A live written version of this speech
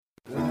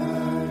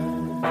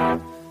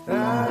It's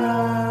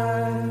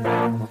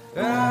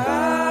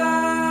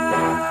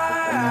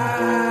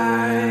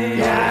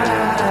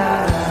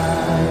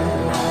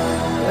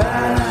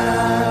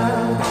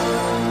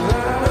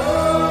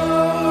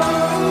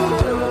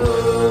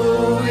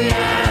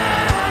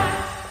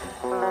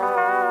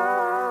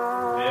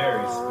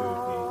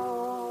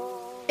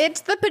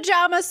the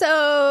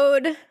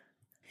pajama-sode.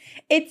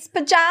 It's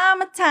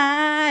pajama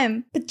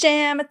time.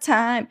 Pajama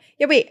time.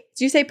 Yeah, wait.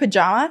 Did you say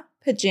pajama,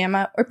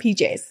 or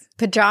PJs?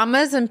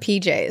 Pajamas and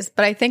PJs,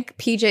 but I think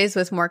PJs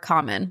was more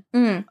common.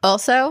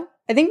 Also,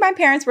 I think my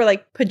parents were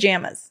like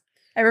pajamas.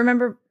 I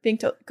remember being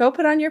told, go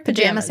put on your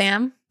pajamas.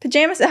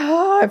 Pajama Sam.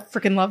 Oh, I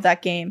freaking love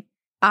that game.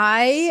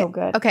 So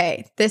good.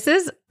 Okay, this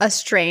is a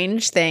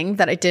strange thing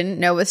that I didn't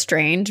know was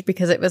strange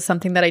because it was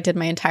something that I did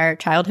my entire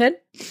childhood.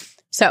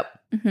 So,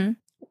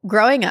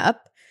 growing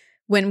up,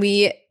 when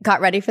we got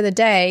ready for the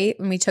day,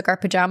 when we took our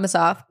pajamas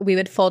off, we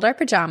would fold our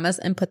pajamas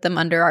and put them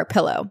under our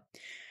pillow.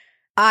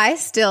 I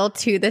still,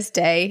 to this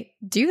day,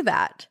 do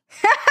that.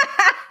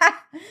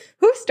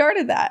 Who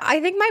started that? I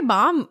think my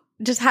mom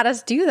just had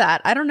us do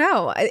that. I don't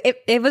know.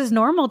 It was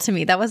normal to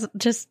me. That was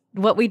just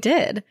what we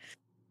did.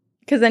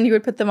 Because then you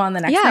would put them on the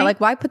next night? Yeah, like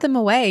why put them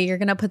away? You're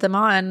going to put them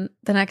on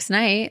the next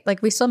night.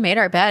 Like we still made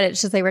our bed.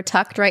 It's just they were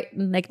tucked right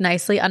like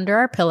nicely under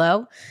our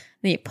pillow.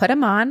 Then you put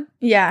them on.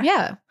 Yeah.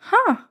 Yeah.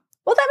 Huh.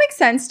 Well, that makes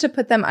sense to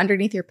put them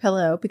underneath your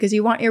pillow because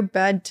you want your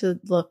bed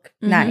to look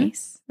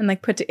nice. And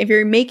like if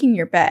you're making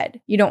your bed,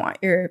 you don't want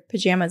your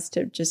pajamas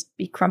to just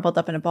be crumpled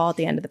up in a ball at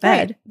the end of the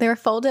bed. Right. They were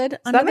folded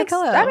under the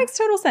pillow. That makes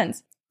total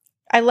sense.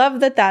 I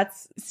love that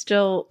that's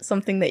still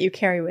something that you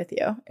carry with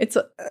you. It's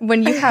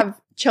when you have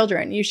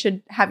children, you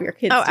should have your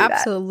kids do that.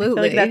 Absolutely. I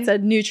feel like that's a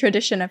new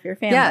tradition of your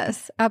family.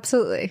 Yes,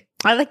 absolutely.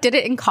 I did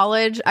it in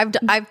college.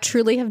 I've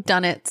truly have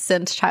done it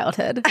since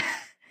childhood.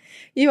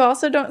 You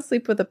also don't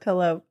sleep with a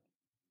pillow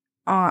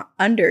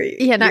under you.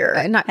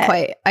 Yeah, not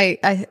quite.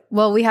 I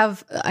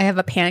have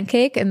a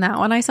pancake, and that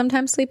one I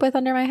sometimes sleep with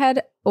under my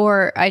head,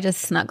 or I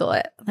just snuggle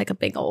it like a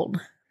big old.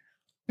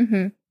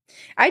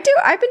 I've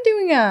been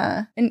doing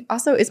and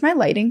also, is my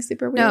lighting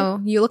super weird?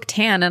 No, you look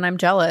tan, and I'm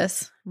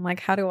jealous. I'm like,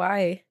 how do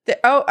I?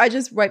 I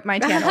just wiped my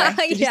tan away.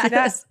 Did you see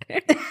that?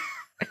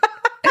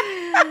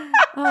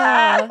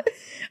 I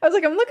was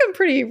like, I'm looking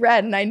pretty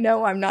red, and I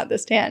know I'm not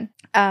this tan.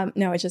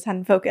 No, it just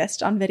hadn't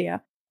focused on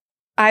video.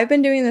 I've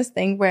been doing this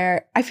thing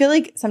where I feel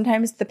like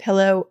sometimes the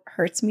pillow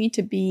hurts me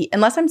to be,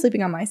 unless I'm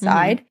sleeping on my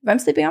side. If I'm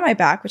sleeping on my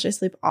back, which I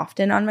sleep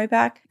often on my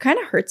back, it kind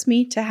of hurts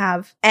me to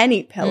have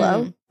any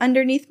pillow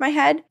underneath my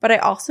head. But I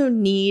also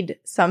need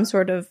some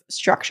sort of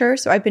structure.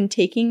 So I've been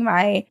taking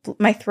my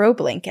throw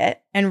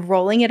blanket and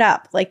rolling it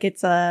up like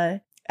it's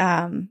a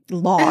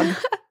log,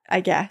 I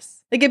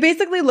guess. Like it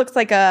basically looks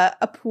like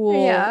a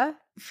pool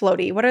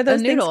floaty. What are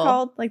those things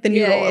called? Like the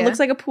noodle. Yeah. It looks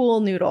like a pool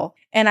noodle.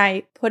 And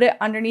I put it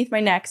underneath my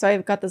neck. So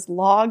I've got this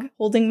log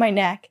holding my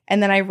neck.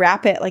 And then I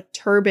wrap it like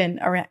turban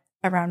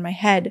around my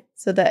head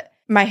so that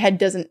my head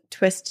doesn't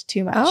twist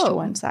too much to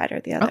one side or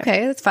the other.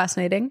 Okay, that's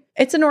fascinating.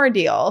 It's an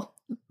ordeal.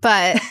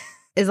 But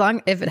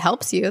if it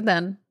helps you,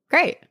 then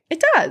great.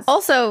 It does.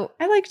 Also,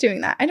 I like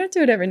doing that. I don't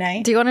do it every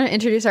night. Do you want to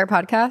introduce our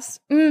podcast?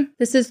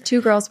 This is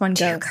Two Girls, One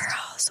Ghost. 2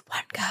 Girls,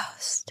 1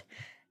 Ghost.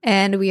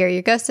 And we are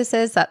your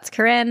ghostesses. That's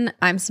Corinne.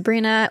 I'm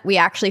Sabrina. We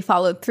actually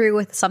followed through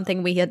with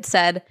something we had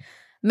said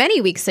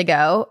many weeks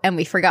ago and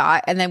we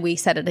forgot. And then we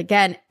said it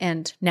again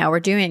and now we're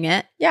doing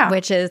it. Yeah.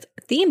 Which is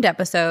a themed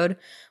episode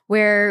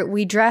where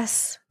we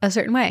dress a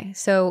certain way.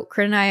 So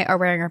Corinne and I are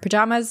wearing our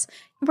pajamas.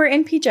 We're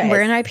in PJs. We're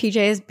in our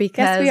PJs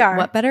because we are.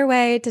 What better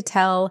way to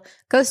tell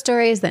ghost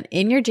stories than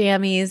in your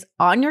jammies,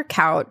 on your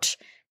couch,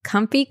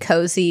 comfy,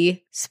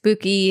 cozy,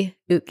 spooky,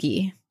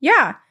 ooky.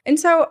 Yeah. And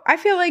so I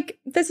feel like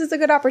this is a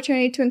good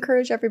opportunity to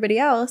encourage everybody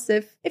else.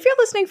 If you're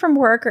listening from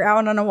work or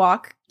out on a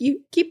walk,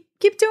 you keep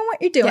doing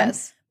what you're doing.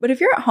 Yes. But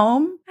if you're at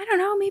home, I don't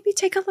know, maybe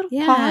take a little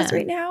pause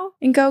right now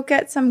and go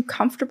get some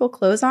comfortable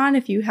clothes on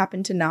if you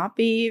happen to not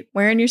be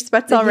wearing your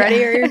sweats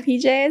already or your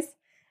PJs.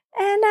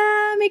 And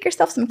make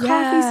yourself some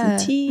coffee, some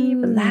tea,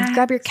 relax.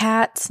 Grab your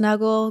cat,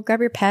 snuggle,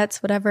 grab your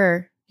pets,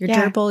 whatever. Your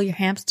gerbil, your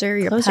hamster,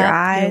 your Close pet, your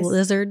eyes. your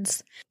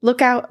lizards.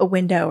 Look out a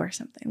window or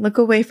something. Look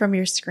away from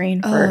your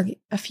screen for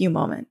a few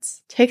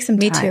moments. Take some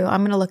time. Me too.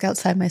 I'm going to look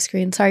outside my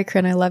screen. Sorry,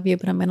 Corinne, I love you,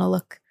 but I'm going to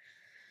look.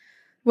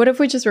 What if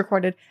we just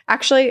recorded?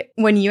 Actually,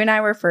 when you and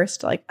I were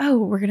first like,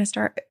 we're going to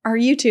start our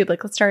YouTube.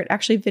 Like, let's start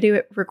actually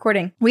video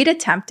recording. We'd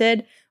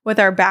attempted with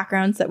our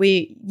backgrounds that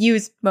we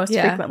use most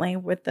frequently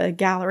with the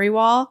gallery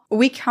wall.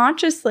 We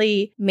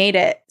consciously made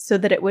it so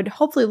that it would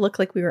hopefully look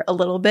like we were a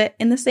little bit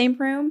in the same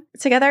room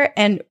together.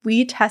 And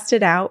we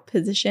tested out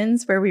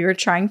positions where we were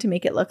trying to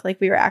make it look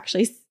like we were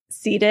actually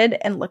seated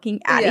and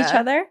looking at each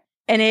other.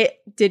 And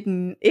it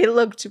didn't. It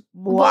looked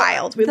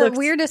wild. The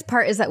weirdest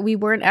part is that we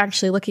weren't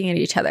actually looking at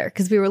each other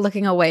because we were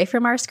looking away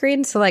from our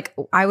screen. So like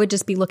I would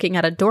just be looking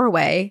at a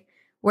doorway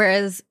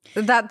Whereas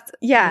that's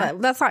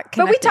not connecting.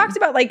 But we talked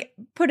about like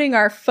putting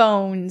our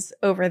phones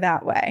over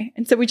that way.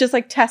 And so we just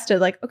like tested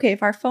like, okay,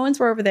 if our phones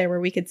were over there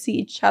where we could see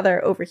each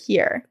other over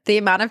here. The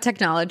amount of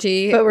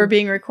technology. But we're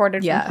being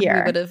recorded from here.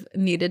 We would have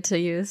needed to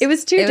use. It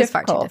was far too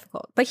difficult.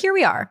 But here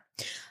we are.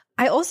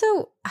 I also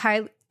in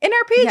our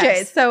PJs.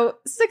 Yes. So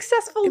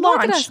successful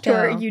launch to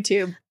our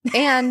YouTube.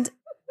 And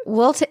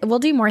we'll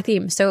do more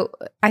themes. So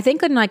I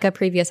think in like a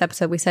previous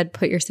episode, we said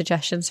put your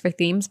suggestions for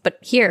themes. But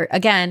here,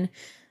 again,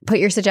 put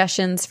your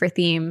suggestions for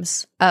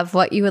themes of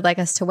what you would like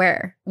us to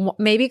wear.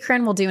 Maybe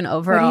Corinne will do an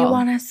overall. What do you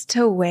want us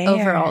to wear?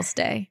 Overalls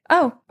day.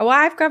 Oh, well,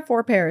 I've got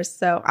 4 pairs,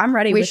 so I'm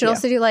ready. We should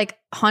also do like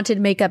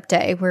haunted makeup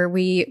day where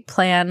we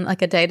plan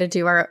like a day to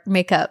do our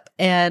makeup,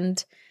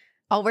 and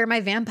I'll wear my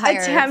vampire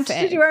attempt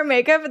to do our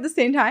makeup at the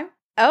same time.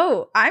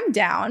 Oh, I'm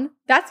down.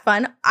 That's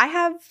fun.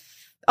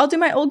 I'll do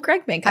my old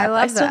Greg makeup.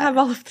 I still have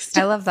all of the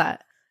stuff. I love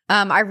that.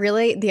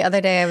 The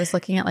other day I was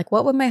looking at like,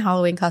 what would my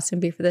Halloween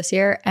costume be for this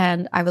year?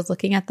 And I was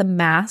looking at the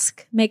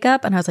mask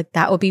makeup and I was like,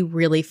 that would be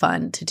really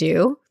fun to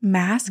do.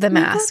 Mask? The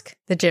mask.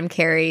 The Jim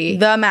Carrey.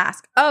 The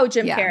mask. Oh,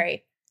 Jim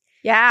Carrey.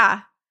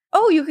 Yeah.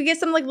 Oh, you could get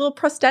some like little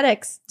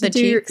prosthetics to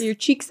do your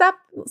cheeks up.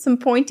 Some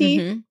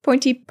pointy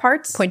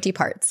parts. Pointy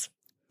parts.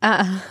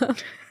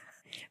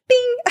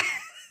 Bing.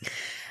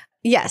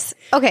 Yes.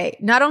 Okay.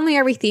 Not only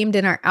are we themed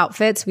in our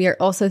outfits, we are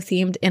also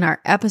themed in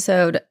our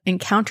episode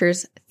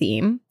encounters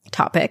theme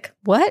topic.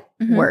 What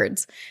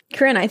words?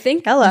 Corinne, I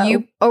think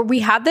we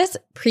had this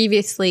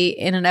previously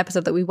in an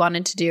episode that we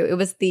wanted to do. It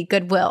was the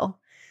goodwill.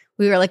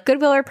 We were like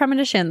goodwill or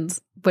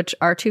premonitions, which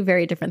are 2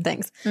 very different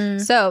things.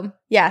 So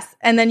yes.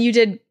 And then you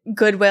did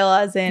goodwill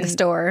as in the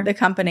store, the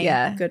company,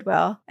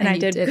 Goodwill. And I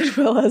did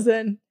goodwill as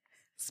in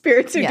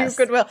spirits who do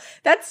goodwill.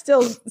 That's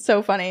still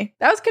so funny.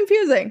 That was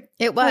confusing.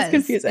 It was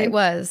confusing. It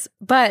was.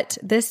 But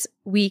this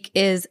week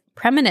is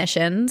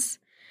premonitions.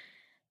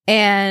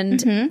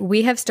 And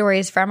we have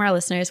stories from our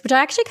listeners, which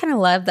I actually kind of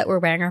love that we're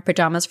wearing our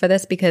pajamas for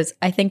this because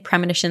I think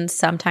premonitions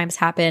sometimes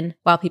happen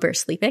while people are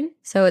sleeping.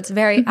 So it's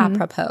very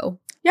apropos.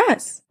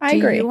 Yes, I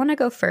agree. Do you want to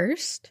go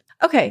first?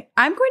 Okay.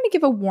 I'm going to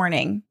give a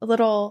warning, a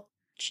little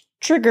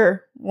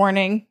trigger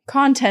warning,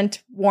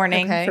 content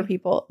warning for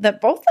people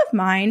that both of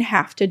mine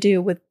have to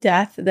do with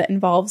death that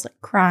involves like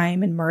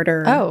crime and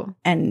murder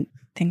and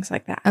things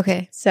like that.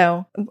 Okay.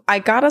 So I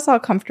got us all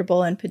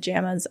comfortable in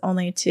pajamas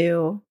only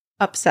to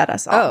upset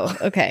us all. Oh,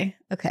 okay.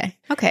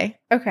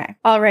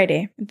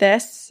 Alrighty.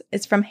 This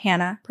is from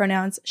Hannah,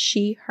 pronouns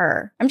she,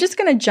 her. I'm just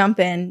going to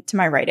jump into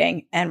my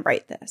writing and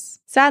write this.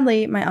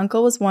 Sadly, my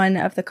uncle was one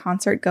of the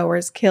concert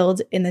goers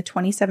killed in the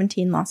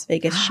 2017 Las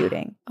Vegas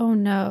shooting. Oh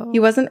no.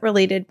 He wasn't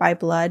related by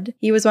blood.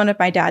 He was one of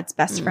my dad's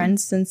best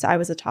friends since I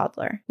was a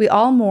toddler. We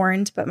all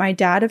mourned, but my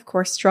dad, of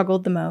course,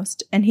 struggled the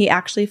most, and he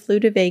actually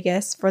flew to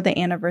Vegas for the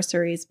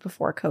anniversaries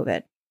before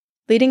COVID.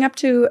 Leading up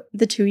to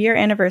the 2-year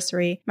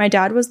anniversary, my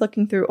dad was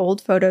looking through old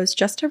photos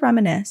just to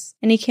reminisce,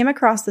 and he came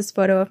across this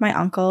photo of my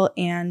uncle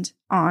and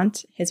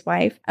aunt, his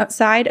wife,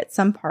 outside at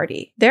some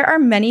party. There are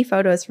many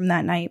photos from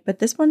that night, but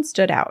this one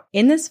stood out.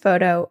 In this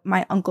photo,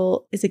 my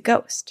uncle is a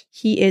ghost.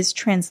 He is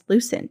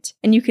translucent,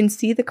 and you can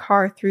see the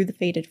car through the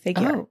faded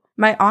figure. Oh.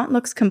 My aunt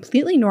looks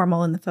completely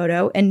normal in the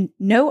photo, and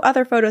no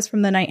other photos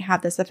from the night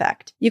have this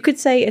effect. You could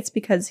say it's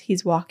because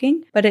he's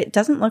walking, but it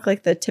doesn't look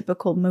like the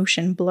typical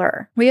motion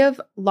blur. We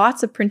have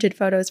lots of printed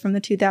photos from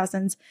the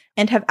 2000s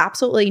and have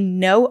absolutely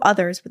no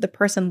others with a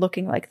person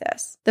looking like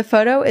this. The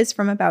photo is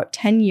from about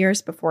 10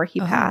 years before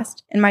he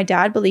passed, and my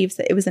dad believes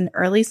that it was an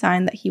early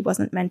sign that he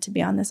wasn't meant to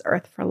be on this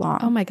earth for long.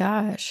 Oh my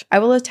gosh. I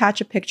will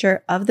attach a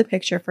picture of the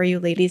picture for you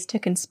ladies to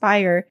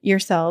conspire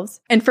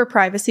yourselves. And for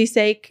privacy's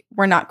sake,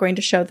 we're not going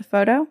to show the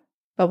photo,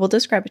 but we'll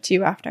describe it to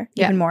you after,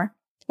 even more.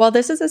 While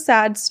this is a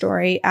sad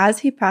story, as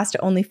he passed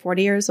at only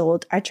 40 years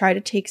old, I try to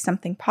take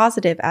something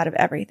positive out of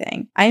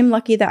everything. I am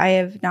lucky that I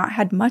have not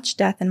had much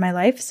death in my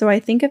life, so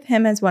I think of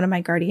him as one of my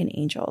guardian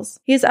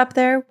angels. He is up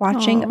there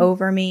watching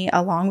over me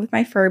along with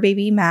my fur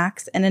baby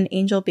Max and an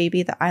angel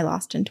baby that I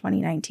lost in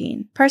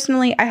 2019.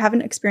 Personally, I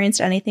haven't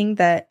experienced anything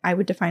that I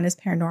would define as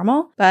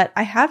paranormal, but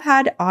I have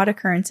had odd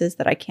occurrences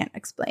that I can't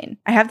explain.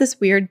 I have this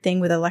weird thing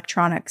with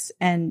electronics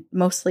and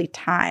mostly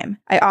time.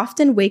 I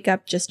often wake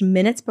up just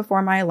minutes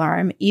before my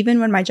alarm, even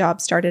when my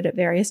job started at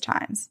various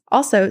times.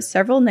 Also,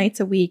 several nights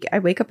a week, I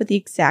wake up at the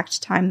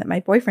exact time that my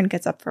boyfriend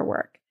gets up for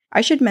work.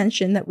 I should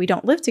mention that we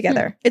don't live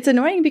together. It's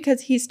annoying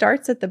because he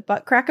starts at the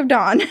butt crack of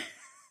dawn,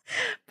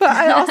 but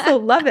I also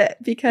love it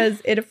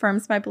because it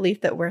affirms my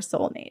belief that we're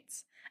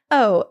soulmates.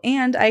 Oh,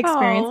 and I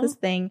experienced this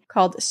thing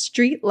called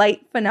street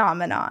light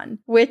phenomenon,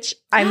 which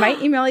I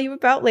might email you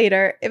about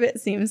later if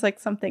it seems like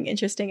something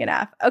interesting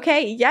enough.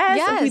 Okay,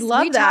 yes, we love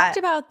that. We talked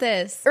about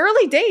this.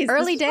 Early days.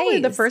 Early days. Probably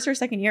the first or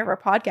second year of our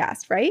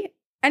podcast, right?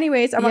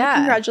 Anyways, I want to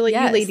congratulate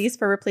you ladies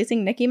for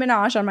replacing Nicki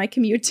Minaj on my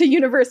commute to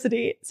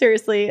university.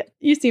 Seriously,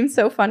 you seem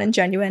so fun and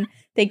genuine.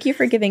 Thank you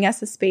for giving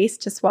us a space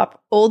to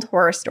swap old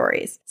horror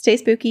stories. Stay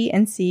spooky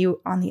and see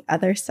you on the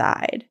other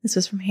side. This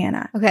was from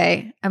Hannah.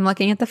 Okay, I'm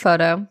looking at the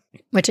photo,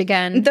 which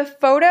again, the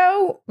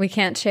photo we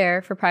can't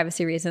share for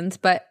privacy reasons,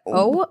 but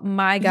oh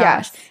my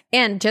gosh. Yes.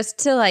 And just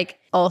to like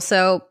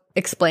also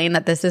explain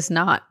that this is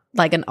not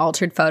like an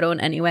altered photo in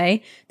any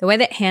way, the way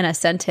that Hannah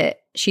sent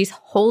it,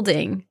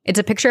 it's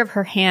a picture of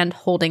her hand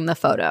holding the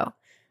photo.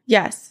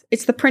 Yes,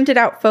 it's the printed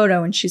out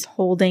photo and she's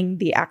holding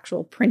the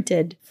actual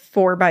printed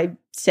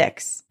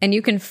 4x6. And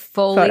you can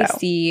fully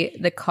see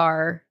the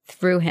car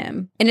through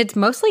him. And it's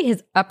mostly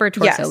his upper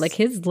torso. Yes. Like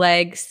his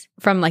legs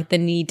from like the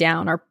knee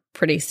down are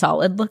pretty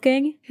solid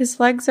looking. His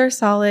legs are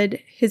solid.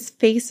 His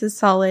face is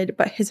solid,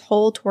 but his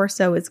whole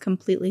torso is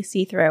completely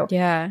see-through.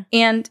 Yeah.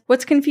 And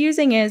what's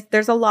confusing is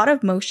there's a lot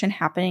of motion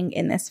happening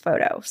in this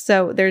photo.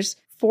 So there's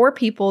 4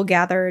 people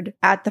gathered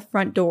at the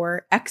front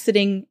door,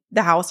 exiting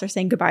the house or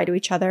saying goodbye to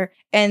each other.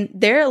 And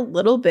they're a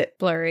little bit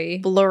blurry,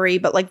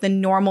 but like the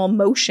normal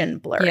motion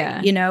blurry,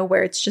 you know,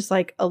 where it's just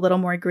like a little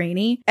more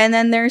grainy. And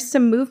then there's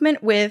some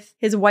movement with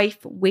his wife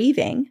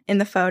waving in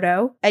the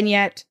photo. And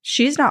yet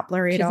she's not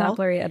blurry at all. She's not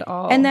blurry at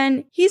all. And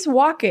then he's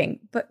walking,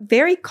 but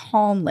very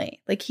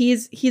calmly. Like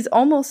he's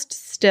almost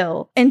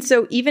still. And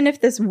so even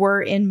if this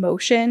were in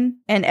motion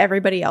and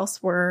everybody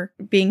else were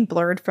being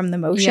blurred from the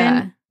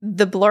motion,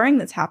 the blurring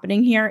that's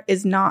happening here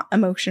is not a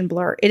motion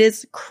blur. It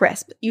is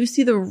crisp. You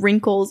see the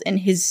wrinkles in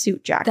his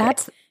suit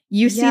jacket.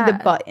 You see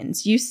the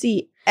buttons. You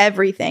see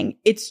everything.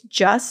 It's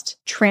just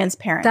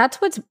transparent.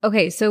 That's what's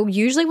okay. So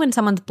usually when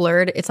someone's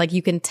blurred, it's like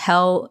you can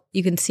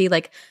see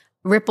like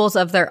ripples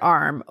of their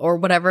arm or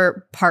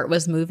whatever part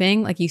was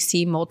moving. Like you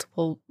see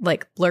multiple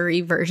like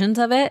blurry versions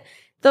of it.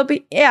 There'll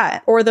be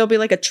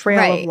like a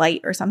trail of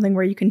light or something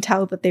where you can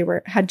tell that they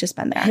had just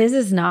been there. His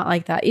is not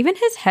like that. Even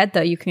his head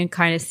though, you can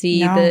kind of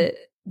see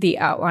the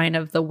outline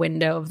of the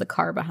window of the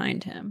car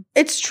behind him.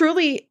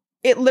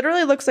 It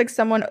literally looks like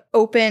someone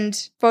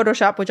opened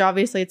Photoshop, which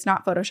obviously it's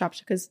not Photoshopped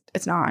because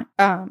it's not.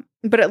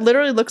 But it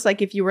literally looks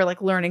like if you were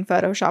like learning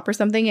Photoshop or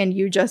something and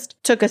you just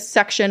took a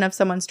section of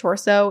someone's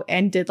torso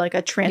and did like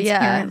a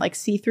transparent like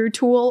see-through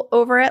tool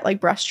over it, like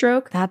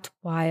brushstroke. That's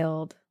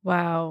wild.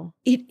 Wow.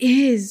 It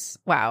is.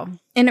 Wow.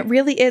 And it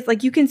really is.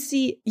 Like you can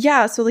see,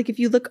 so like if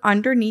you look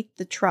underneath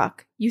the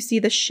truck, you see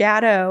the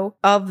shadow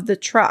of the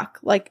truck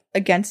like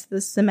against the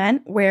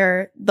cement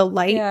where the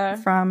light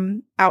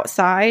from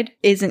outside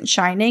isn't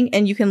shining.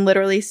 And you can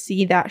literally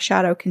see that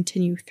shadow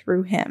continue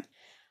through him.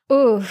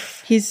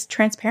 Oof. He's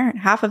transparent.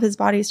 Half of his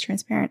body is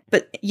transparent,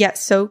 but yet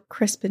so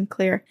crisp and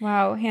clear.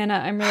 Wow,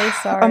 Hannah, I'm really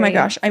sorry. Oh my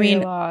gosh. I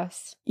mean,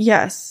 loss.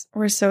 Yes,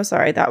 we're so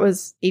sorry. That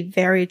was a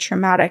very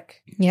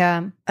traumatic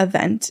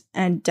event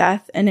and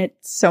death. And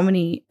it's so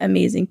many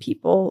amazing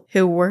people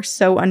who were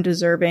so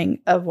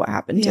undeserving of what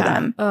happened to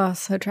them. Oh,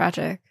 so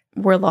tragic.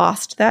 Were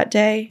lost that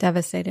day.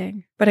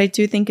 Devastating. But I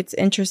do think it's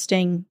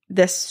interesting,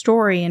 this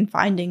story and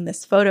finding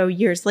this photo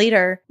years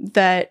later,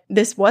 that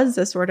this was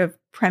a sort of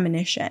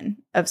premonition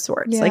of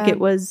sorts. Like it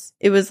was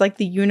like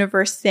the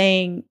universe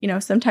saying, you know,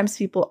 sometimes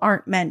people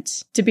aren't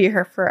meant to be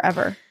here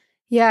forever.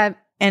 Yeah.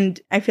 And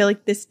I feel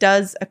like this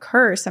does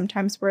occur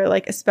sometimes where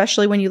like,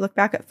 especially when you look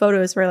back at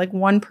photos where like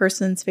one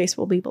person's face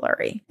will be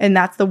blurry. And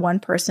that's the one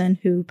person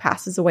who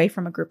passes away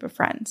from a group of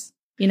friends.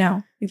 You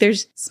know,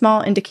 there's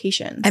small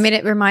indications. I mean,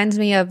 it reminds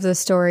me of the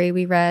story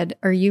we read,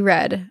 or you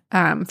read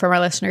from our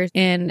listeners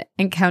in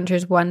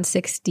Encounters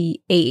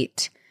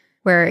 168,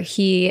 where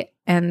he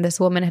and this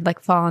woman had like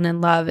fallen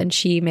in love, and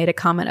she made a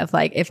comment of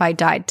like, if I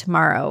died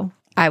tomorrow,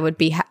 I would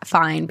be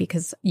fine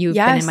because you've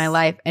been in my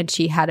life. And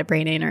she had a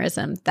brain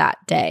aneurysm that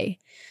day.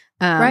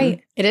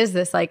 Right. It is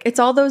this like, it's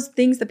all those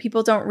things that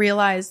people don't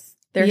realize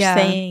they're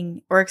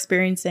saying or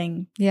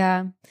experiencing.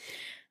 Yeah.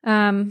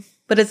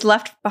 But it's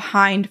left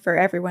behind for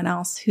everyone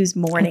else who's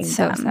mourning it's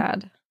so them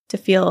sad to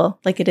feel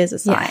like it is a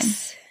sign.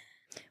 Yes.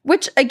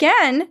 Which,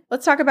 again,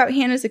 let's talk about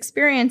Hannah's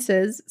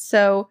experiences.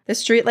 So the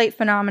streetlight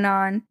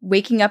phenomenon,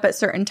 waking up at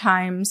certain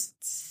times,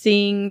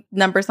 seeing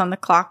numbers on the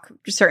clock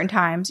at certain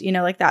times, you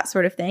know, like that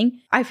sort of thing.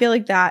 I feel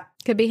like that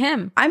could be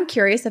him. I'm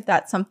curious if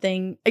that's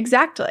something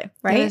exactly,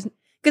 right?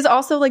 Because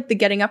also like the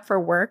getting up for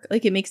work,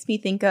 like it makes me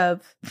think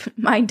of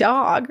my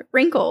dog,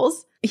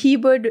 Wrinkles. He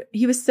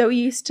was so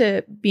used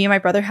to me and my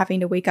brother having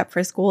to wake up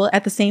for school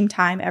at the same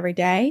time every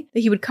day that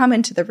he would come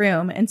into the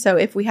room. And so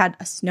if we had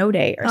a snow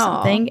day or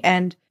something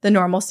and the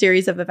normal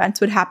series of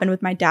events would happen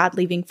with my dad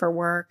leaving for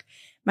work,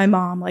 my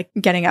mom like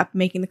getting up,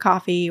 making the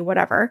coffee,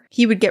 whatever,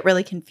 he would get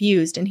really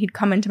confused and he'd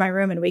come into my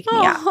room and wake me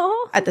up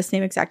at the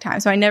same exact time.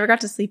 So I never got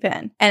to sleep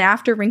in. And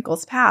after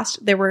Wrinkles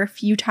passed, there were a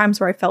few times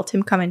where I felt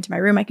him come into my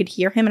room. I could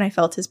hear him and I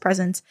felt his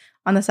presence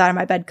on the side of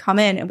my bed come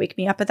in and wake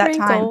me up at that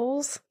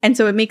time. And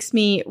so it makes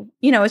me,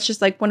 you know, it's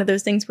just like one of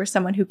those things where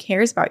someone who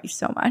cares about you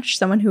so much,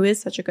 someone who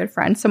is such a good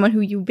friend, someone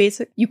who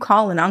you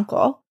call an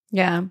uncle.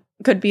 Yeah.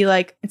 Could be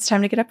like, it's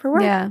time to get up for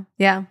work. Yeah.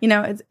 Yeah. You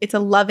know, it's a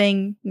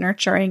loving,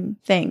 nurturing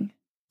thing.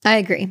 I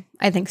agree.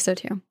 I think so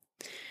too.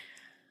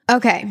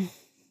 Okay.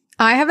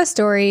 I have a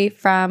story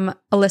from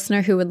a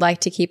listener who would like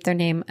to keep their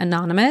name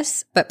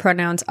anonymous, but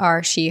pronouns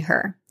are she,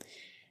 her.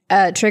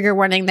 Trigger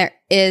warning, there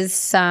is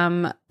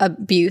some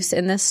abuse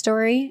in this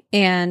story,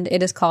 and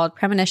it is called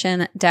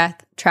Premonition,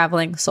 Death,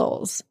 Traveling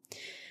Souls.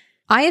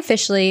 I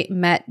officially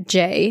met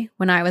Jay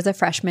when I was a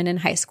freshman in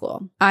high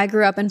school. I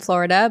grew up in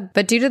Florida,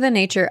 but due to the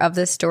nature of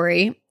this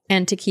story,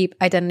 and to keep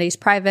identities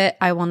private,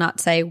 I will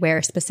not say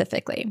where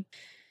specifically.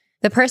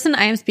 The person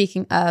I am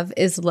speaking of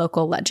is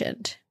local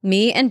legend.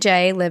 Me and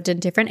Jay lived in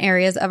different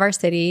areas of our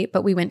city,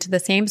 but we went to the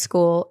same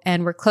school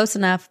and were close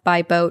enough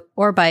by boat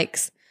or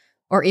bikes,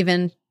 or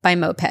even by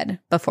moped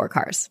before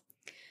cars.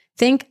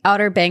 Think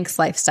Outer Banks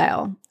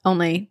lifestyle,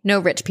 only no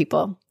rich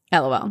people,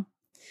 LOL.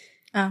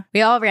 Oh.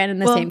 We all ran in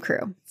the same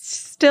crew.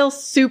 Still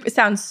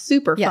sounds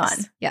super fun.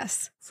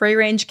 Yes. Free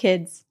range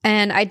kids.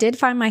 And I did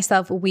find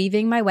myself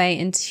weaving my way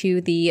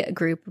into the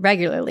group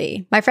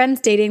regularly. My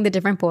friends dating the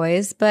different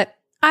boys, but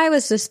I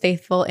was just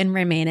faithful in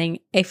remaining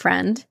a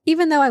friend,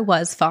 even though I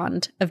was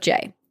fond of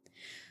Jay.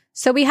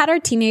 So we had our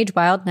teenage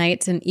wild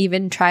nights and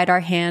even tried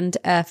our hand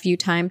a few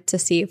times to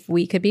see if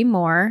we could be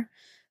more.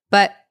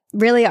 But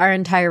really, our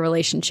entire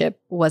relationship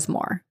was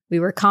more.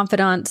 We were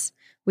confidants.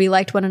 We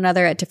liked one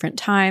another at different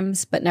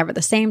times, but never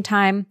the same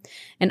time.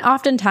 And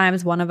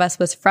oftentimes, one of us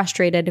was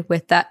frustrated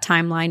with that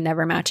timeline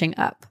never matching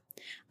up.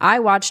 I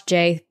watched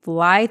Jay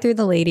fly through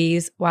the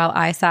ladies while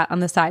I sat on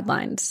the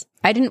sidelines.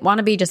 I didn't want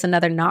to be just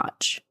another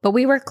notch, but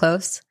we were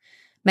close.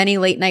 Many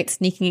late nights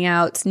sneaking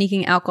out,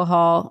 sneaking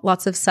alcohol,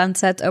 lots of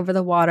sunsets over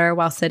the water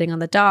while sitting on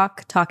the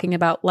dock, talking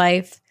about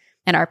life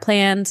and our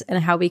plans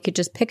and how we could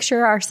just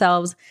picture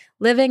ourselves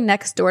living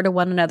next door to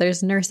one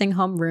another's nursing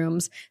home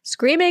rooms,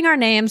 screaming our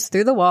names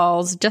through the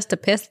walls just to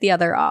piss the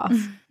other off.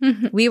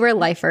 We were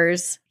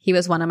lifers. He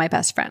was one of my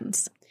best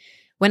friends.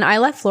 When I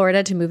left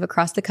Florida to move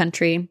across the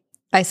country,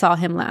 I saw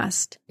him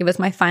last. It was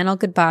my final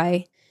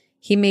goodbye.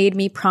 He made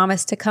me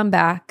promise to come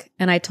back,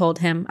 and I told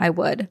him I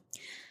would.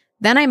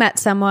 Then I met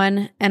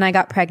someone, and I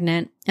got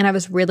pregnant, and I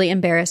was really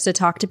embarrassed to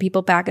talk to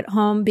people back at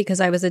home because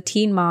I was a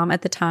teen mom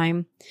at the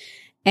time,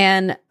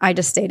 and I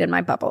just stayed in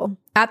my bubble.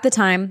 At the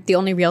time, the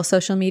only real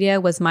social media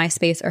was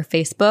MySpace or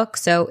Facebook,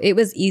 so it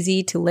was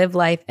easy to live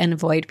life and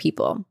avoid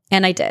people,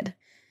 and I did.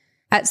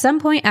 At some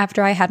point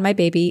after I had my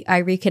baby, I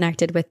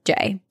reconnected with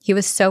Jay. He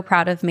was so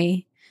proud of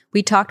me.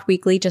 We talked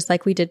weekly just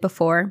like we did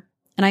before,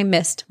 and I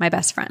missed my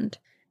best friend.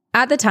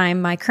 At the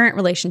time, my current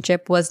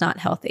relationship was not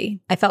healthy.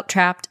 I felt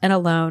trapped and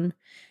alone,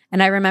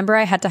 and I remember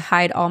I had to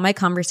hide all my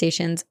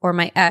conversations, or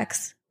my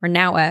ex, or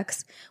now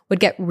ex,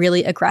 would get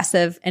really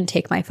aggressive and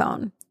take my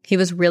phone. He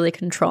was really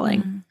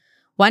controlling.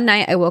 One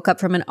night, I woke up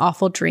from an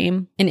awful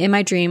dream, and in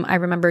my dream, I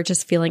remember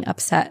just feeling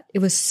upset. It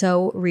was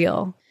so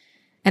real.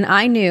 And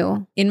I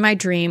knew in my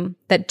dream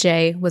that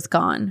Jay was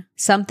gone.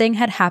 Something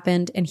had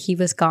happened, and he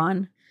was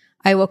gone.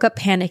 I woke up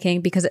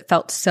panicking because it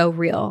felt so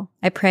real.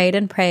 I prayed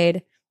and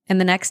prayed, and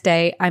the next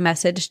day, I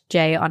messaged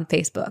Jay on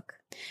Facebook.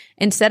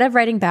 Instead of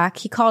writing back,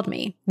 he called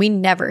me. We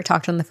never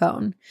talked on the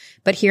phone,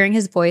 but hearing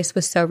his voice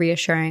was so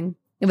reassuring.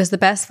 It was the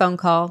best phone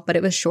call, but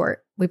it was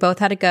short. We both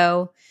had to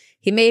go.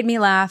 He made me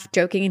laugh,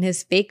 joking in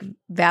his fake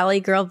Valley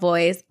girl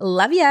voice.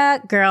 Love ya,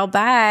 girl,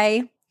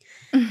 bye.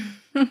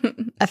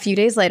 A few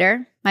days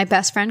later, my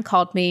best friend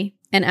called me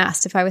and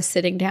asked if I was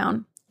sitting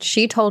down.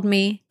 She told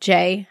me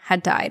Jay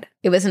had died.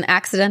 It was an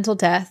accidental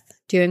death,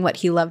 doing what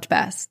he loved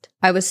best.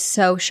 I was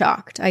so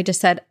shocked. I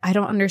just said, I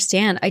don't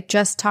understand. I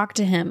just talked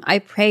to him. I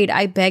prayed.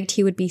 I begged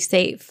he would be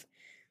safe.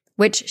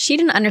 Which she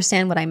didn't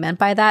understand what I meant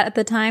by that at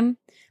the time,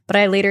 but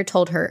I later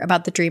told her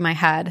about the dream I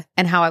had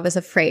and how I was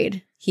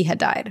afraid he had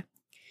died.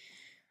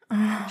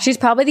 She's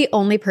probably the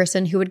only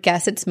person who would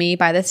guess it's me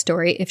by this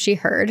story if she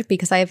heard,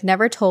 because I have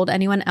never told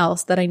anyone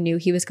else that I knew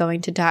he was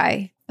going to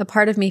die. A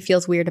part of me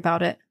feels weird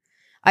about it.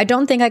 I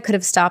don't think I could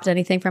have stopped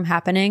anything from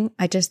happening.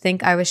 I just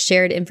think I was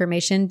shared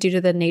information due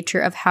to the nature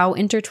of how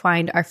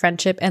intertwined our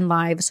friendship and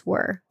lives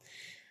were.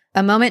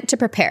 A moment to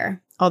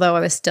prepare, although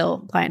I was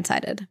still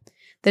blindsided.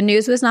 The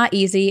news was not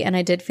easy, and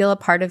I did feel a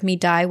part of me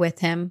die with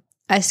him.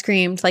 I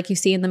screamed, like you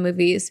see in the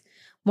movies,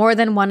 more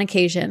than one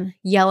occasion,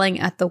 yelling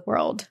at the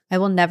world. I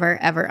will never,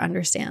 ever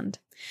understand.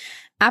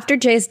 After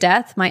Jay's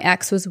death, my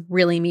ex was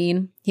really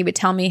mean. He would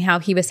tell me how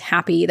he was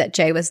happy that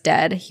Jay was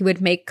dead. He would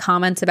make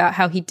comments about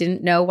how he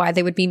didn't know why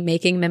they would be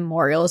making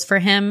memorials for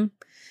him.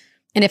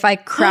 And if I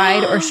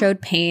cried or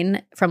showed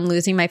pain from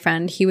losing my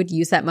friend, he would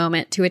use that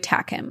moment to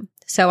attack him.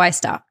 So I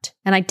stopped,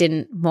 and I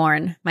didn't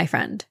mourn my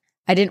friend.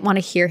 I didn't want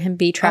to hear him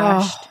be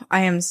trashed. Oh,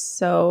 I am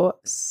so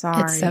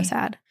sorry. It's so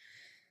sad.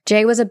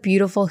 Jay was a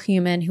beautiful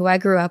human who I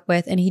grew up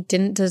with, and he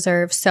didn't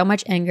deserve so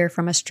much anger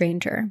from a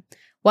stranger.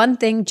 One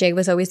thing Jay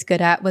was always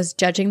good at was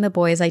judging the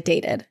boys I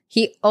dated.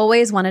 He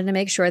always wanted to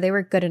make sure they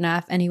were good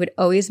enough, and he would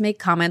always make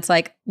comments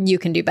like, you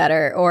can do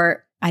better,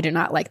 or I do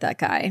not like that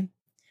guy.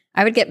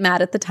 I would get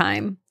mad at the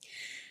time.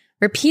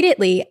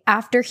 Repeatedly,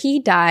 after he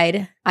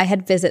died, I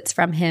had visits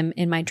from him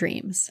in my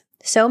dreams.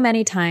 So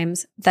many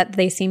times that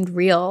they seemed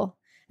real,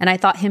 and I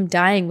thought him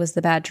dying was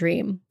the bad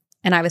dream.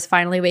 and I was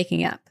finally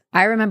waking up.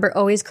 I remember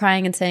always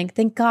crying and saying,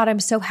 "Thank God, I'm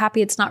so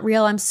happy it's not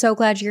real. I'm so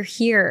glad you're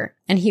here."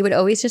 And he would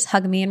always just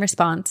hug me in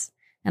response,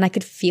 and I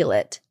could feel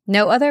it.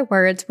 No other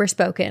words were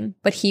spoken,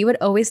 but he would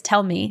always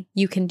tell me,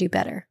 "You can do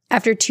better."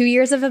 After 2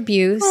 years of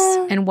abuse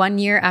and 1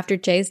 year after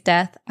Jay's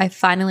death, I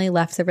finally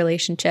left the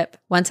relationship.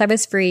 Once I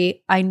was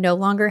free, I no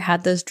longer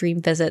had those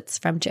dream visits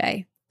from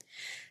Jay.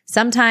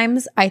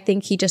 Sometimes I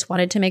think he just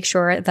wanted to make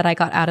sure that I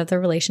got out of the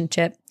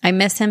relationship. I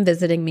miss him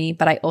visiting me,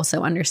 but I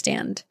also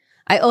understand.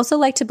 I also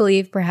like to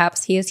believe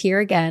perhaps he is here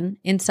again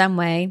in some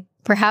way.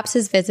 Perhaps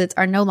his visits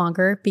are no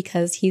longer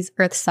because he's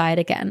earthside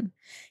again.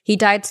 He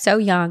died so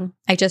young.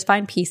 I just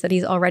find peace that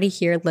he's already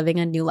here living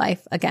a new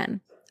life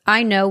again.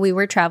 I know we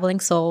were traveling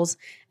souls,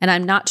 and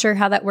I'm not sure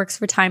how that works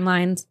for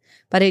timelines,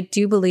 but I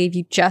do believe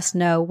you just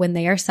know when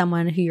they are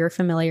someone who you're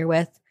familiar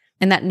with,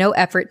 and that no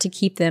effort to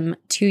keep them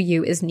to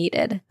you is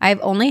needed. I've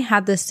only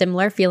had this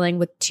similar feeling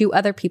with 2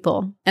 other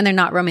people, and they're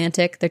not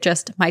romantic, they're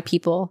just my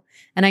people,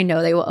 and I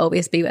know they will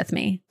always be with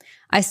me.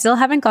 I still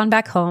haven't gone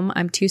back home.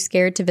 I'm too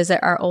scared to visit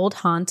our old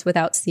haunts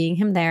without seeing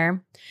him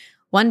there.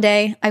 One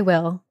day I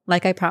will,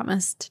 like I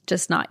promised,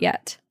 just not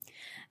yet.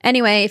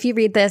 Anyway, if you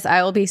read this,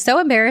 I will be so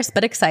embarrassed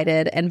but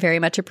excited and very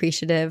much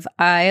appreciative.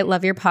 I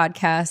love your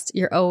podcast.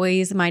 You're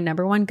always my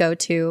number one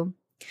go-to.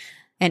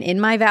 And in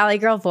my Valley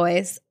Girl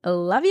voice,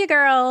 love you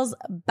girls.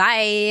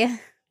 Bye.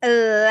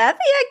 Love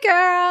ya,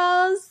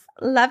 girls.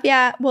 Love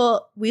ya.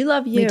 Well, we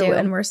love you,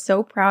 and we're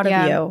so proud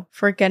of you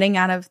for getting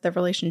out of the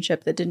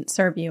relationship that didn't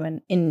serve you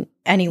in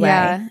any way.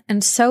 Yeah,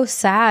 and so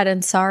sad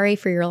and sorry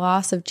for your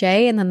loss of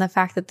Jay, and then the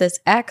fact that this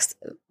ex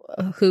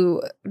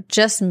who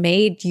just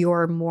made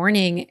your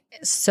mourning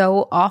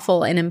so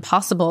awful and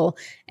impossible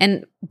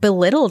and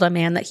belittled a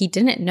man that he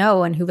didn't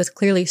know and who was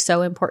clearly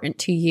so important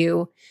to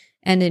you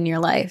and in your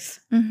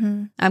life.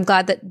 Mm-hmm. I'm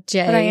glad that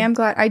Jay— But I am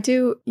glad. I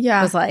do,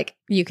 was like,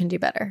 you can do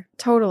better.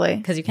 Totally.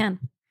 Because you can.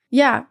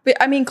 Yeah. But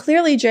I mean,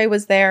 clearly Jay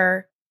was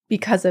there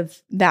because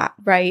of that,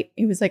 right?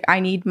 He was like, I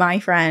need my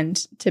friend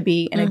to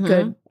be in a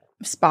good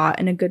spot,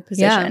 in a good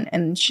position. Yeah.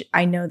 And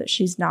I know that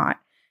she's not.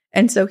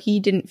 And so he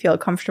didn't feel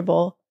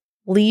comfortable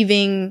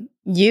leaving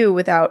you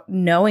without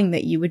knowing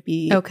that you would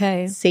be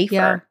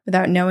safer,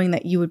 without knowing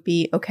that you would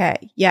be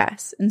okay.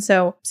 Yes. And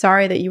so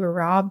sorry that you were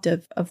robbed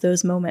of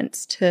those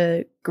moments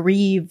to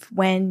grieve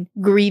when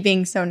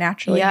grieving so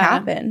naturally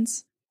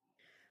happens.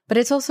 But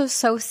it's also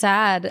so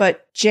sad.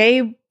 But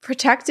Jay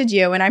protected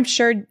you. And I'm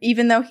sure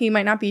even though he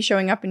might not be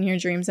showing up in your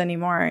dreams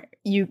anymore,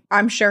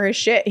 I'm sure as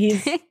shit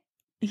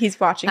he's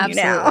watching you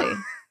now.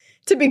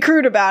 To be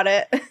crude about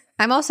it.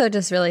 I'm also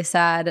just really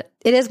sad.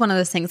 It is one of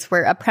those things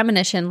where a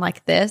premonition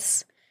like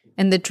this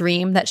and the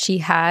dream that she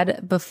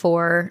had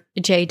before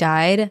Jay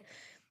died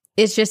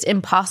is just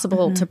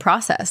impossible to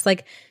process.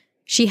 Like,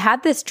 she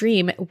had this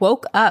dream,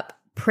 woke up,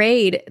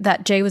 prayed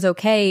that Jay was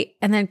okay,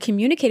 and then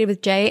communicated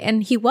with Jay,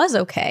 and he was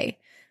okay.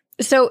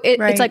 So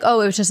it's like,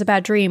 oh, it was just a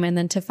bad dream. And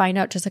then to find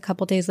out just a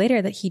couple days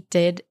later that he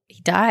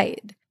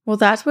died. Well,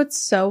 that's what's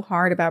so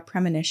hard about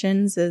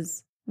premonitions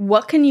is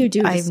what can you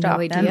do to stop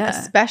them,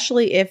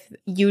 especially if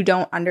you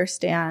don't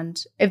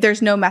understand, if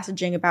there's no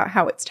messaging about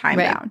how it's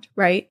time-bound,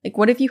 right? Like,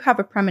 what if you have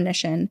a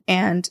premonition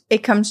and it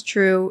comes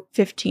true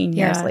 15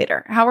 years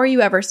later? How are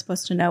you ever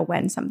supposed to know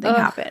when something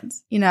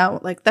happens? You know,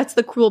 like, that's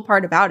the cruel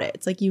part about it.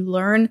 It's like you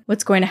learn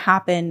what's going to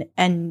happen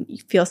and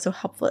you feel so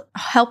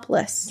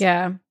helpless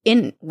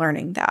in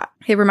learning that.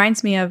 It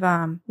reminds me of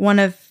one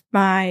of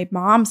my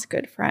mom's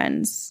good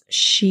friends.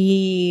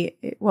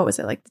 What was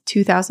it, like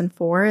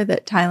 2004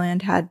 that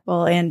Thailand had,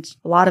 and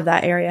a lot of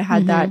that area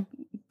had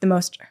the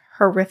most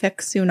horrific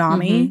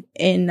tsunami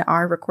in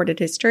our recorded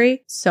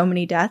history. So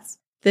many deaths.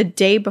 The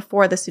day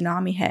before the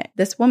tsunami hit,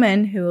 this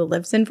woman who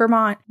lives in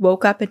Vermont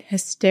woke up in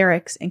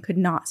hysterics and could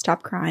not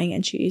stop crying.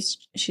 And she's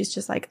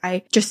just like,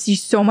 I just see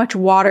so much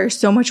water,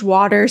 so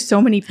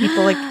many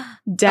people, like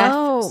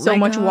death, so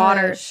much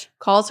water.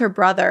 Calls her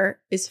brother,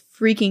 is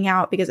freaking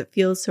out because it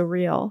feels so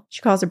real.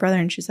 She calls her brother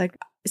and she's like,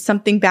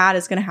 something bad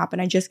is going to happen.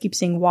 I just keep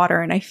seeing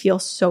water and I feel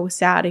so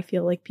sad. I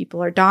feel like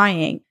people are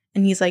dying.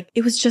 And he's like,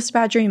 it was just a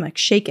bad dream. Like,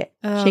 shake it,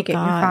 you're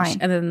fine.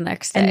 And then the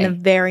next day. And the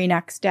very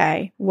next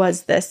day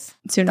was this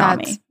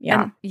tsunami.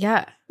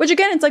 Which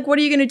again, it's like, what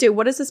are you going to do?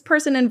 What is this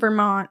person in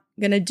Vermont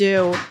going to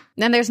do?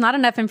 And there's not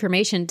enough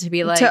information to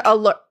be like,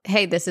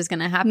 hey, this is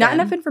going to happen. Not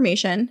enough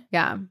information.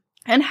 Yeah.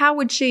 And how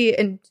would she,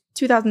 in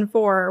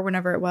 2004 or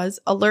whenever it was,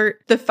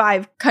 alert the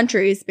 5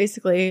 countries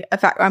basically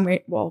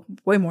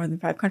way more than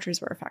 5 countries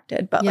were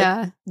affected, but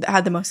like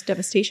had the most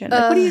devastation.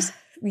 Like, what do you?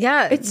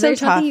 Yeah, it's so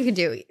tough. Nothing you can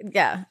do.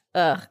 Yeah.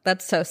 Ugh,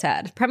 that's so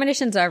sad.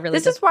 Premonitions are really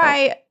difficult. This is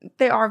why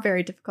they are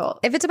very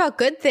difficult. If it's about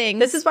good things.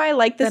 This is why I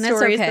like the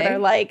stories that are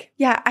like,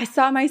 yeah, I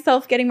saw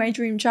myself getting my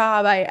dream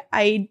job.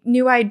 I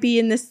knew I'd be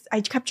in this. I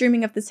kept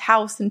dreaming of this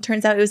house, and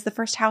turns out it was the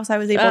first house I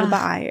was able to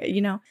buy.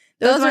 You know,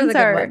 those ones are the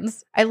good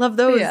ones. I love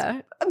those.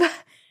 Yeah.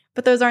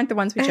 But those aren't the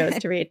ones we chose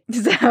to read.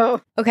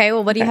 So okay,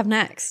 well, what do you have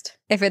next?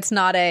 If it's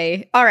not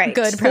a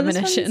good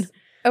premonition.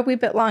 A wee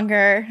bit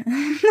longer.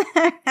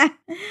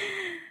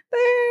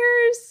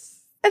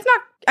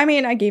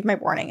 I gave my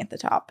warning at the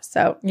top.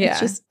 So it's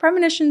just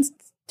premonitions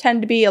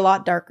tend to be a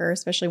lot darker,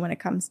 especially when it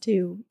comes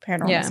to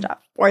paranormal stuff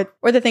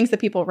or the things that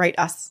people write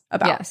us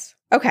about. Yes.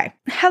 Okay.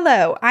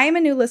 Hello, I am a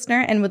new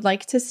listener and would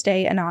like to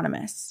stay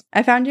anonymous.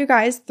 I found you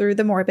guys through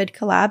the Morbid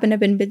collab and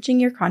have been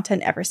binging your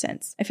content ever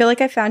since. I feel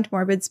like I found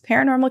Morbid's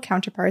paranormal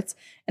counterparts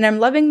and I'm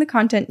loving the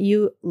content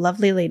you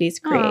lovely ladies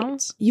create.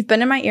 Aww. You've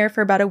been in my ear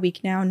for about a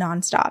week now,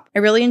 nonstop. I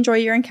really enjoy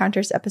your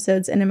encounters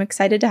episodes and I'm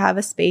excited to have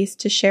a space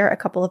to share a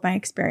couple of my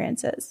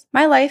experiences.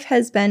 My life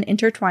has been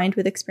intertwined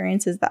with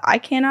experiences that I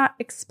cannot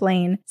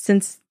explain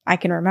since I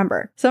can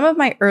remember. Some of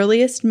my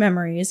earliest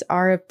memories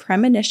are of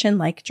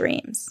premonition-like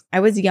dreams.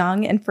 I was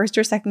young in first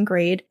or second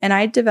grade, and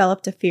I had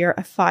developed a fear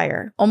of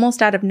fire,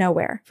 almost out of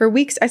nowhere. For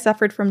weeks, I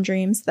suffered from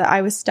dreams that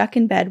I was stuck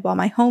in bed while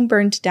my home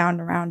burned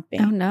down around me.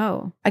 Oh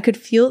no. I could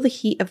feel the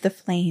heat of the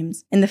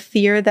flames, and the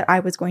fear that I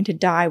was going to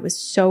die was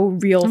so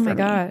real for me. Oh my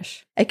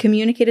gosh. I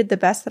communicated the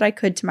best that I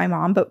could to my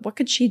mom, but what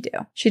could she do?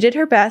 She did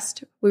her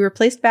best. We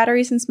replaced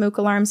batteries and smoke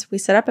alarms. We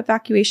set up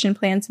evacuation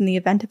plans in the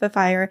event of a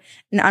fire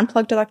and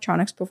unplugged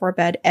electronics before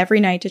bed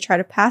every night to try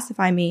to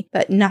pacify me,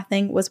 but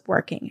nothing was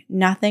working.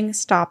 Nothing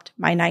stopped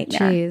my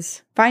nightmare.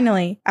 Jeez.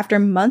 Finally, after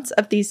months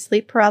of these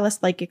sleep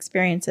paralysis-like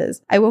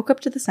experiences, I woke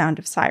up to the sound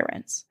of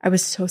sirens. I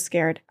was so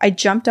scared. I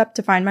jumped up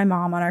to find my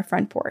mom on our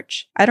front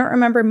porch. I don't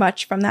remember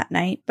much from that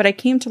night, but I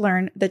came to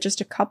learn that just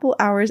a couple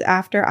hours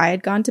after I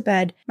had gone to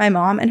bed, my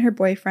mom and her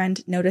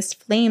boyfriend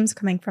noticed flames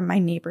coming from my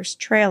neighbor's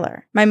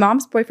trailer. My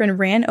mom's boyfriend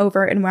ran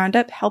over and wound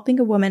up helping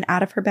a woman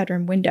out of her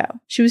bedroom window.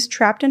 She was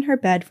trapped in her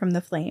bed from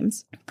the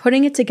flames.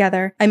 Putting it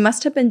together, I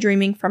must have been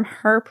dreaming from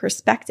her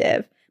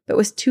perspective, but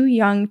was too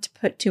young to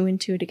put two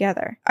and two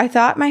together. I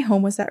thought my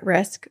home was at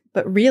risk,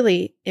 but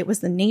really, it was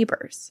the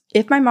neighbors.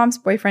 If my mom's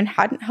boyfriend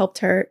hadn't helped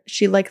her,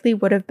 she likely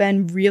would have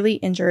been really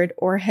injured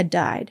or had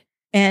died.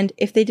 And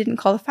if they didn't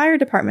call the fire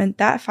department,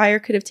 that fire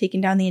could have taken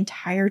down the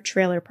entire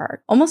trailer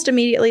park. Almost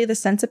immediately, the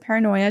sense of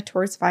paranoia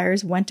towards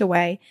fires went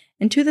away,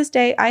 and to this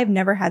day, I have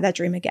never had that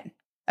dream again.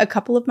 A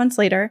couple of months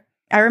later,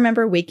 I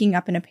remember waking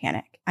up in a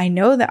panic. I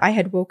know that I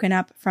had woken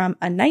up from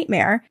a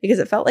nightmare because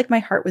it felt like my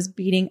heart was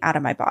beating out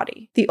of my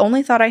body. The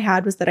only thought I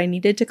had was that I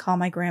needed to call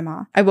my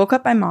grandma. I woke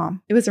up my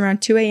mom. It was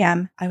around 2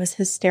 a.m. I was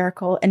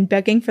hysterical and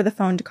begging for the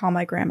phone to call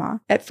my grandma.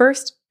 At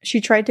first, she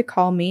tried to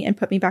call me and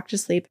put me back to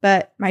sleep,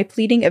 but my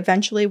pleading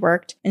eventually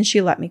worked and she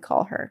let me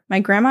call her. My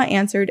grandma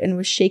answered and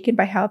was shaken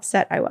by how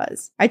upset I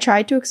was. I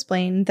tried to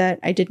explain that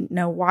I didn't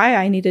know why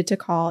I needed to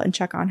call and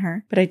check on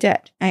her, but I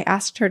did. I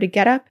asked her to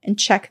get up and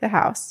check the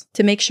house,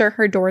 to make sure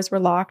her doors were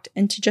locked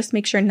and to just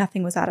make sure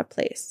nothing was out of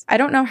place. I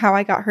don't know how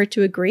I got her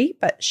to agree,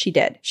 but she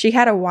did. She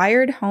had a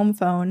wired home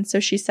phone, so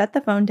she set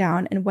the phone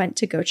down and went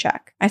to go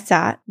check. I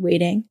sat,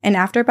 waiting, and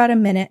after about a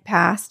minute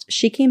passed,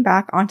 she came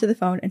back onto the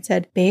phone and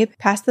said, "Babe,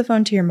 pass the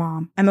phone to your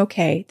mom. I'm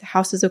okay. The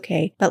house is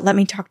okay, but let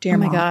me talk to your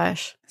mom." Oh my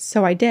gosh.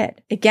 So I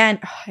did. Again,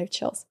 I have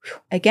chills.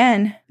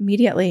 Again,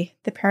 immediately,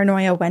 the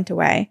paranoia went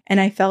away and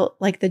I felt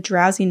like the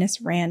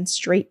drowsiness ran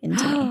straight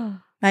into me.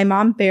 My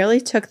mom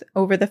barely took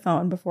over the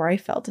phone before I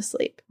fell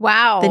asleep.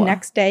 Wow. The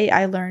next day,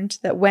 I learned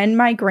that when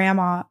my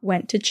grandma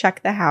went to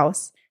check the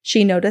house,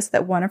 she noticed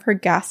that one of her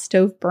gas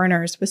stove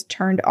burners was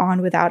turned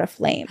on without a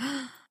flame.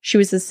 She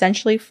was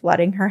essentially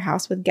flooding her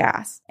house with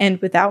gas.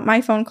 And without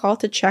my phone call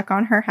to check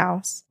on her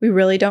house, we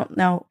really don't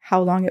know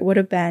how long it would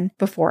have been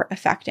before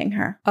affecting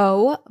her.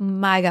 Oh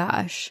my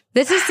gosh.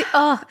 This is,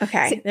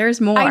 Okay, see, there's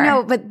more. I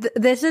know, but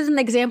this is an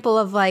example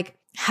of like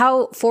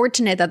how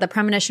fortunate that the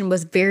premonition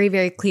was very,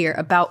 very clear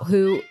about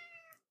who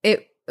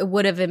it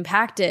would have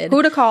impacted.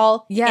 Who to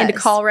call Yes. and to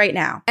call right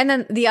now. And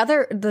then the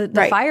other, the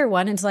Right. fire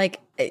one, it's like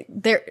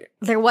there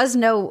was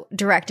no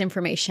direct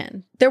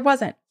information. There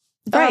wasn't.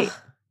 Right. Ugh.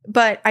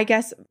 But I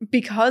guess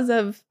because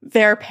of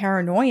their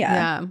paranoia,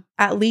 Yeah.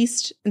 at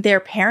least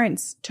their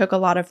parents took a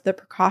lot of the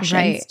precautions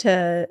Right.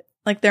 to,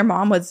 like their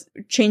mom was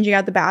changing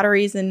out the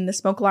batteries and the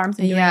smoke alarms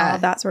and doing Yeah. all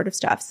of that sort of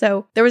stuff.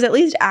 So there was at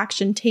least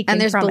action taken And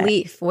there's from it.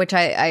 belief, which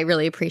I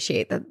really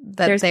appreciate that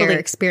There's their belief.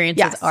 experiences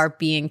Yes. are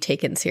being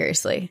taken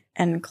seriously.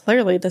 And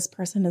clearly this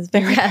person is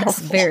very Yes,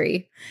 powerful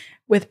very.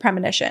 with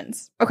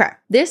premonitions. Okay,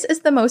 this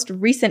is the most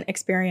recent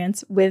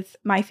experience with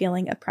my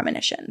feeling of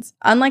premonitions.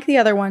 Unlike the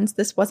other ones,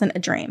 this wasn't a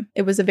dream.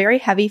 It was a very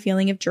heavy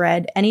feeling of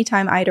dread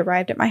anytime I'd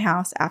arrived at my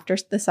house after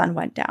the sun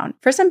went down.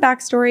 For some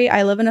backstory,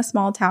 I live in a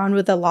small town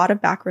with a lot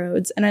of back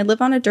roads, and I live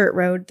on a dirt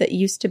road that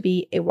used to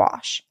be a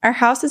wash. Our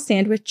house is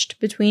sandwiched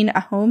between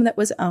a home that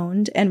was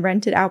owned and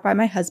rented out by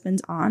my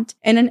husband's aunt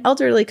and an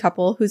elderly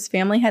couple whose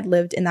family had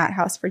lived in that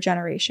house for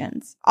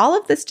generations. All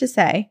of this to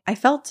say, I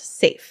felt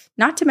safe.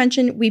 Not to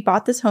mention, we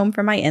bought this home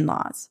from my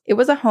in-laws. It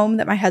was a home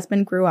that my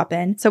husband grew up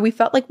in, so we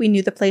felt like we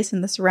knew the place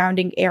and the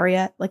surrounding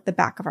area like the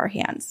back of our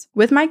hands.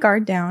 With my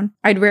guard down,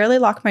 I'd rarely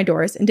lock my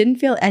doors and didn't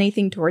feel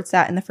anything towards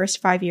that in the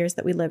first 5 years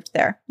that we lived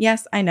there.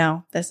 Yes, I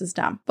know, this is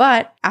dumb.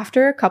 But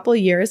after a couple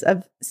years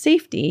of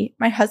safety,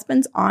 my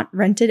husband's aunt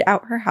rented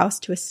out her house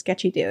to a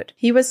sketchy dude.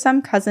 He was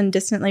some cousin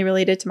distantly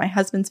related to my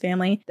husband's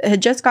family that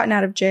had just gotten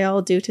out of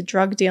jail due to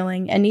drug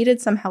dealing and needed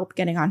some help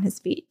getting on his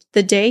feet.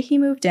 The day he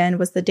moved in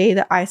was the day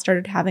that I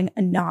started having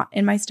a knot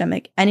in my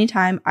stomach any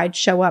anytime I'd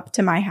show up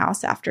to my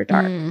house after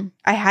dark.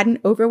 I had an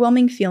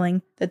overwhelming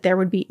feeling that there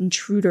would be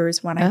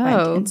intruders when I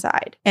went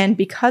inside. And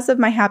because of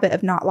my habit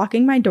of not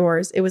locking my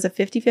doors, it was a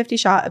 50-50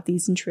 shot of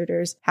these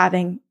intruders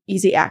having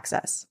easy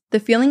access. The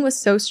feeling was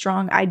so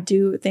strong, I'd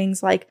do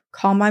things like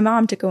call my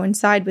mom to go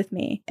inside with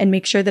me and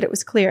make sure that it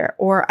was clear,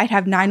 or I'd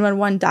have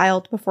 911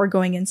 dialed before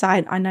going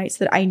inside on nights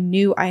that I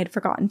knew I had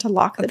forgotten to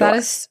lock the door. That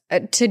is,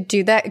 to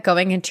do that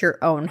going into your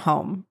own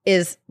home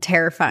is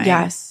terrifying.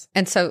 Yes.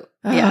 And so,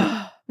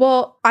 yeah.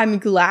 Well, I'm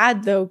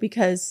glad, though,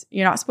 because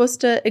you're not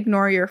supposed to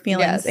ignore your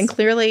feelings. Yes. And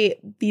clearly,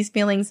 these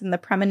feelings and the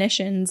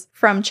premonitions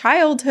from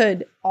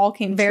childhood all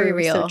came Very true.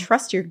 real. So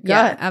trust your gut.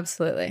 Yeah,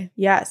 absolutely.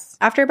 Yes.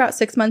 After about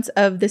 6 months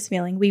of this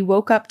feeling, we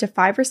woke up to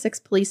 5 or 6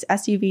 police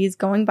SUVs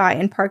going by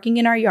and parking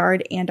in our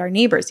yard and our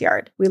neighbor's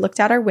yard. We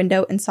looked out our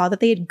window and saw that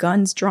they had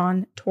guns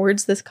drawn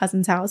towards this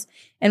cousin's house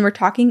and were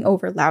talking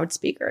over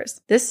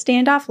loudspeakers. This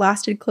standoff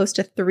lasted close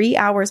to 3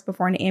 hours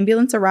before an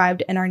ambulance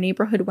arrived and our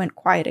neighborhood went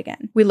quiet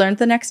again. We learned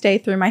the next day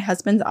through my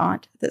husband's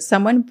aunt that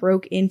someone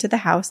broke into the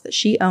house that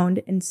she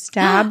owned and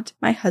stabbed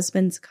my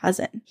husband's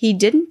cousin. He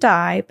didn't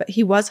die, but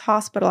he was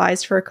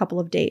hospitalized for a couple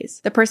of days.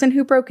 The person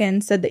who broke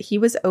in said that he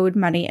was owed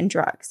money and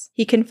drugs.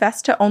 He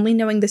confessed to only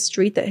knowing the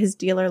street that his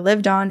dealer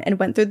lived on and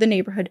went through the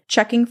neighborhood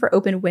checking for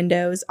open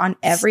windows on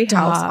every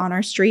house on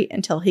our street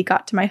until he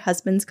got to my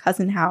husband's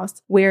cousin's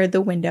house where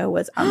the window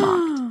was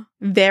unlocked.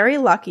 Very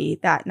lucky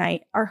that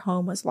night our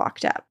home was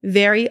locked up.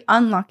 Very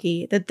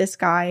unlucky that this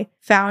guy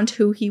found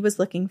who he was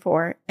looking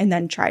for and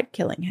then tried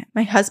killing him.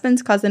 My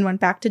husband's cousin went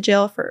back to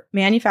jail for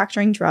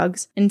manufacturing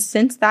drugs, and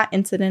since that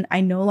incident, I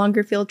no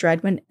longer feel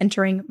dread when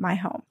entering my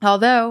home.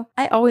 Although,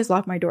 I always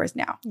lock my doors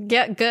now.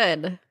 Yeah,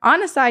 good.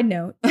 On a side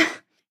note,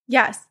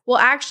 yes. Well,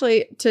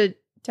 actually, to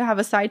have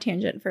a side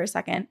tangent for a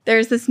second,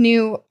 there's this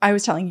new, I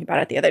was telling you about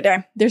it the other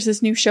day, there's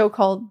this new show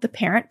called The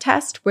Parent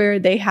Test where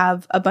they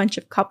have a bunch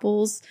of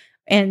couples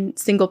and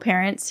single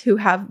parents who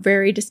have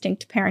very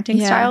distinct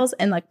parenting styles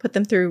and like put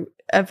them through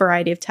a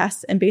variety of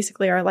tests and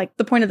basically are like,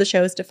 the point of the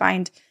show is to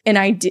find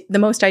the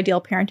most ideal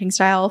parenting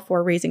style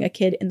for raising a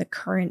kid in the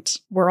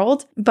current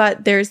world.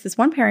 But there's this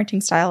one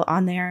parenting style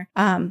on there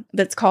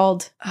that's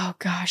called, oh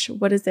gosh,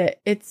 what is it?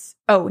 It's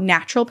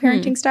natural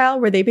parenting style,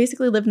 where they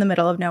basically live in the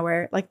middle of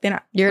nowhere. Like they're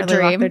not really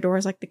lock their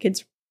doors, like the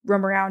kids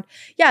roam around.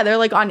 Yeah, they're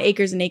like on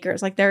acres and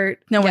acres, like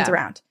no one's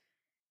around.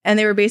 And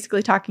they were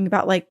basically talking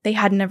about like they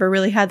had never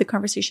really had the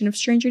conversation of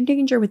stranger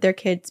danger with their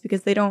kids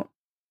because they don't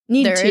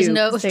need to. There is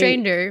no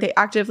stranger. They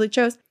actively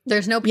chose.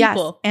 There's no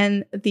people. Yes.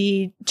 And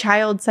the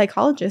child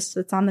psychologist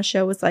that's on the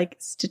show was like,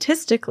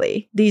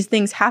 statistically, these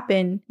things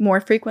happen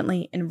more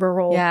frequently in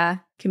rural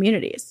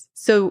communities.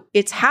 So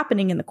it's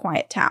happening in the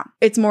quiet town.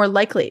 It's more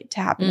likely to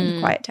happen in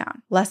the quiet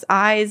town. Less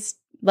eyes,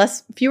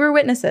 fewer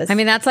witnesses. I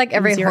mean, that's like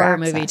every horror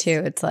access. movie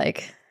too. It's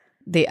like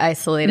the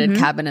isolated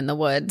cabin in the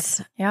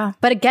woods. Yeah.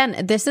 But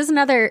again, this is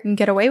another... You can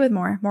get away with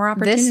more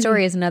opportunity. This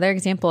story is another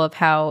example of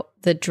how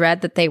the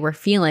dread that they were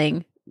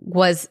feeling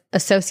was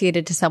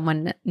associated to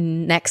someone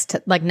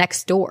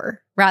next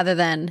door rather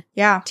than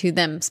to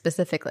them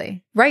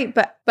specifically. Right.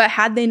 But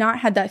had they not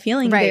had that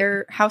feeling,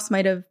 their house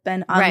might have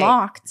been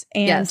unlocked.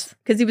 And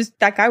because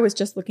that guy was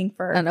just looking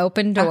for an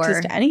open door.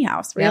 Access to any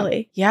house, really.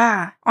 Yep.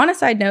 Yeah. On a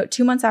side note,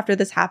 2 months after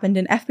this happened,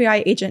 an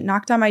FBI agent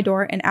knocked on my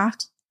door and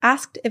asked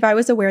if I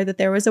was aware that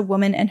there was a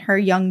woman and her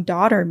young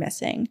daughter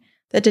missing.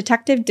 The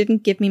detective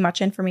didn't give me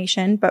much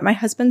information, but my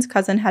husband's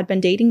cousin had been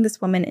dating this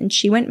woman and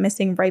she went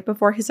missing right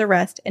before his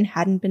arrest and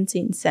hadn't been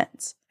seen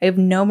since. I have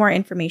no more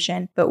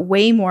information, but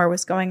way more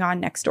was going on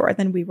next door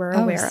than we were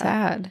aware of.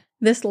 Sad.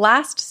 This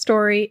last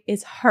story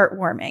is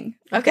heartwarming.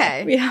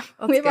 Okay. We have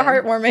a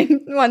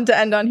heartwarming one to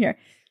end on here.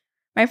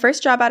 My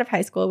first job out of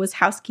high school was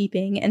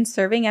housekeeping and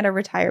serving at a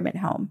retirement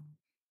home.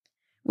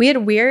 We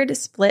had weird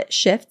split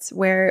shifts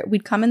where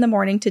we'd come in the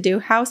morning to do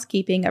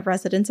housekeeping of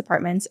residents'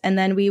 apartments, and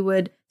then we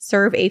would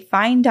serve a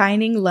fine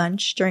dining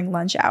lunch during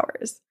lunch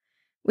hours.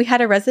 We had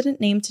a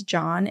resident named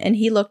John, and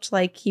he looked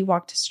like he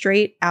walked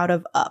straight out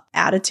of Up,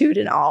 attitude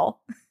and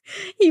all.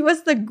 He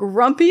was the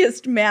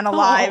grumpiest man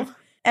alive,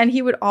 and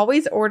he would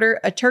always order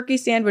a turkey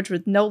sandwich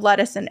with no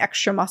lettuce and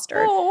extra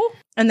mustard.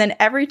 And then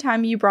every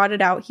time you brought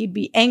it out, he'd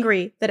be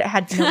angry that it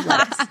had no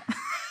lettuce.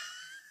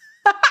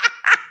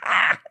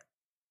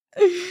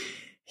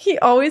 He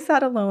always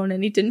sat alone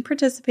and he didn't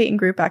participate in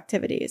group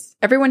activities.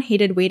 Everyone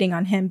hated waiting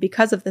on him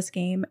because of this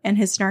game and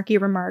his snarky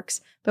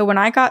remarks, but when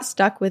I got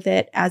stuck with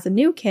it as a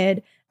new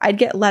kid, I'd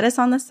get lettuce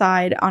on the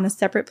side on a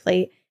separate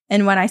plate,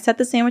 and when I set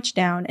the sandwich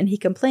down and he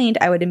complained,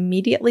 I would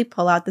immediately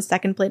pull out the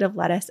second plate of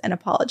lettuce and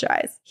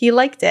apologize. He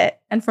liked it,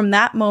 and from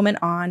that moment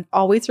on,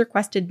 always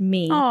requested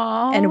me,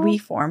 and we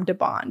formed a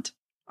bond.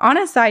 On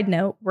a side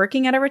note,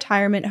 working at a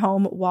retirement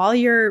home while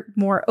you're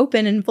more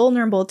open and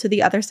vulnerable to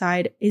the other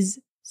side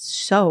is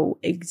so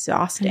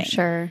exhausting. I'm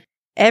sure.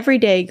 Every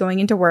day going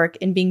into work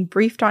and being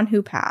briefed on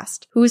who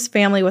passed, whose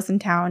family was in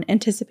town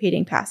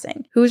anticipating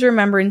passing, whose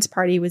remembrance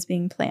party was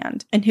being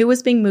planned, and who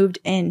was being moved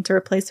in to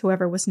replace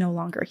whoever was no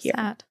longer here.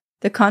 Sad.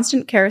 The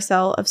constant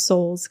carousel of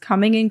souls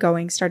coming and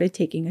going started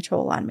taking a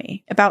toll on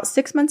me. About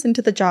 6 months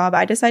into the job,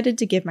 I decided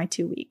to give my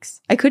 2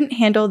 weeks. I couldn't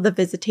handle the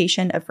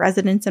visitation of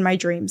residents in my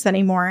dreams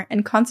anymore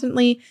and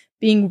constantly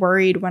being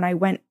worried when I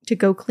went to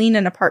go clean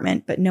an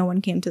apartment, but no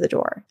one came to the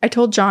door. I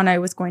told John I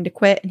was going to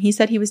quit, and he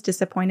said he was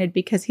disappointed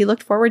because he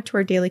looked forward to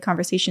our daily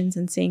conversations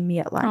and seeing me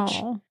at lunch.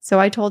 Aww. So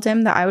I told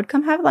him that I would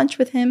come have lunch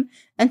with him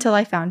until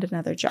I found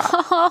another job.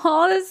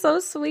 Oh, that's so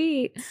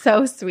sweet.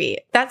 So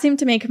sweet. That seemed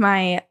to make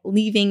my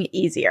leaving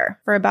easier.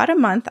 For about a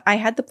month, I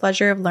had the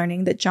pleasure of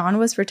learning that John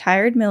was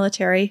retired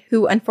military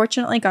who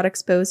unfortunately got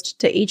exposed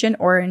to Agent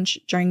Orange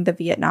during the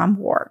Vietnam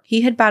War.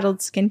 He had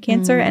battled skin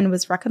cancer and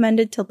was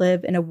recommended to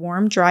live in a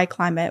warm, dry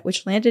climate,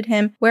 which landed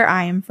him where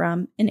I am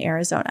from in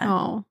Arizona.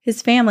 Oh.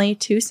 His family,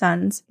 2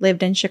 sons,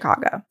 lived in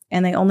Chicago,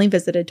 and they only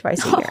visited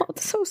twice a year. Oh,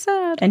 that's so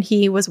sad. And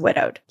he was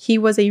widowed. He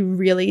was a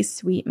really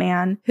sweet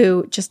man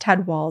who just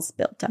had walls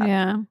built up.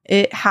 Yeah.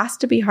 It has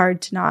to be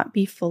hard to not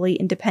be fully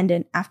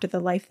independent after the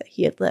life that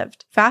he had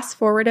lived. Fast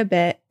forward a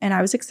bit, and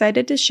I was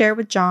excited to share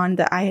with John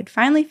that I had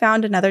finally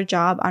found another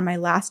job on my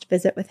last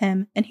visit with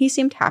him, and he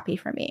seemed happy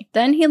for me.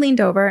 Then he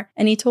leaned over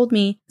and he told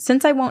me,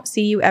 "Since I won't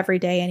see you every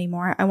day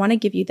anymore, I want to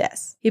give you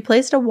this." He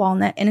placed a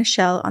walnut in a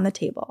shell on the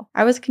table.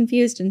 I was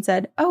confused and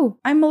said, "Oh,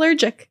 I'm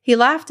allergic." He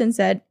laughed and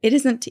said, "It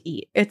isn't to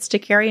eat. It's to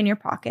carry in your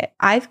pocket.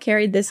 I've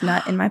carried this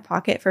nut in my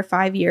pocket for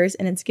 5 years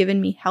and it's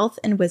given me health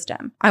and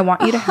wisdom. I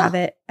want you to have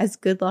it as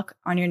good luck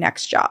on your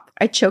next job."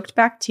 I choked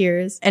back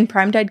tears and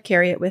primed I'd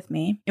carry it with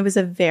me. It was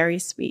a very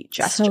sweet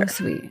gesture. So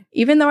sweet.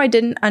 Even though I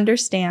didn't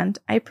understand,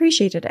 I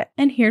appreciated it.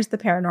 And here's the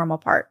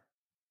paranormal part.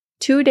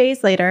 2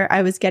 days later,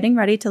 I was getting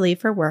ready to leave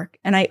for work,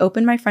 and I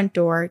opened my front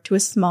door to a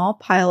small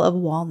pile of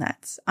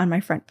walnuts on my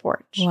front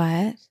porch.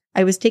 What?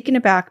 I was taken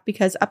aback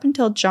because up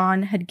until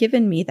John had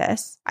given me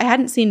this, I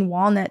hadn't seen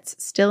walnuts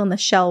still in the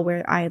shell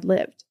where I had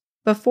lived.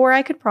 Before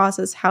I could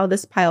process how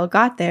this pile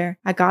got there,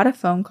 I got a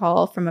phone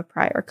call from a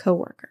prior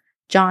coworker.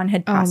 John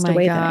had passed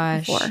away the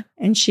night before,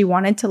 and she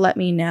wanted to let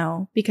me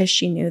know because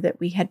she knew that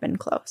we had been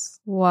close.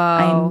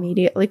 Wow. I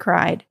immediately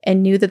cried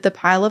and knew that the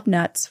pile of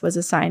nuts was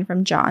a sign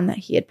from John that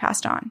he had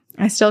passed on.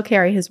 I still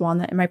carry his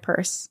walnut in my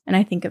purse, and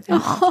I think of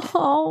him often.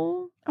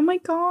 Oh my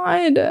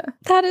God.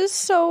 That is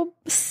so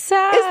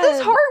sad. Is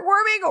this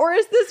heartwarming, or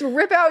is this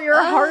rip out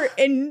your heart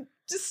and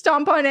just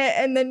stomp on it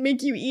and then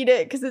make you eat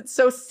it because it's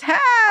so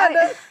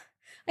sad?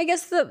 I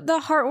guess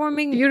the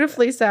heartwarming...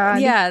 Beautifully sad.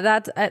 Yeah,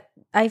 that's...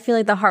 I feel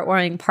like the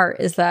heartwarming part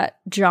is that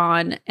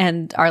John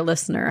and our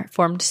listener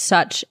formed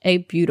such a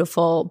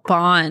beautiful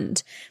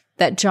bond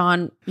that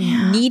John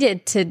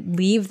needed to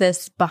leave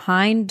this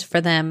behind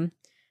for them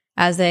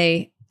as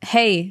a,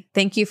 hey,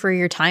 thank you for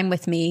your time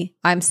with me.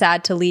 I'm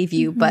sad to leave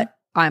you, but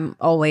I'm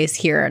always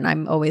here and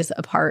I'm always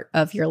a part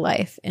of your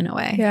life in a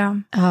way. Yeah.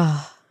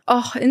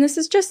 Oh, and this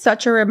is just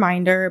such a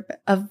reminder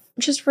of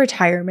just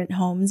retirement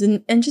homes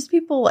and just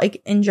people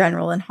like in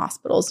general in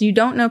hospitals. You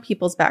don't know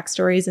people's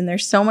backstories, and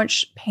there's so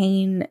much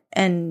pain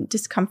and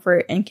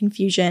discomfort and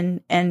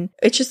confusion, and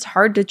it's just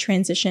hard to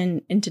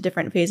transition into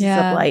different phases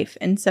of life.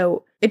 And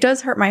so it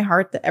does hurt my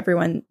heart that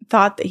everyone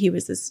thought that he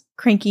was this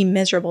cranky,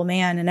 miserable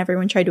man, and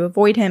everyone tried to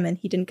avoid him, and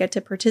he didn't get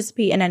to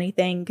participate in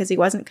anything because he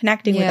wasn't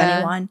connecting with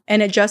anyone.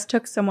 And it just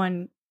took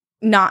someone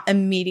not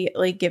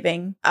immediately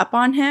giving up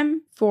on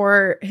him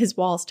for his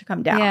walls to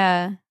come down.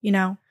 Yeah. You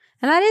know?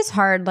 And that is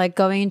hard, like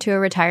going into a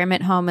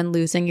retirement home and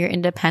losing your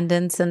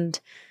independence and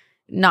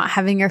not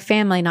having your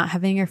family, not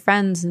having your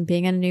friends, and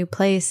being in a new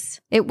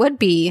place. It would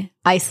be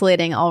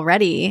isolating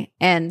already.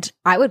 And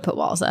I would put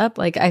walls up.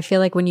 Like, I feel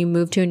like when you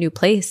move to a new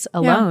place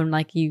alone,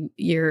 like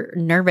you're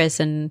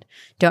nervous and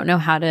don't know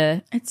how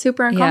to. It's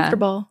super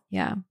uncomfortable.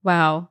 Yeah.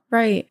 Wow.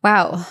 Right.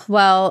 Wow.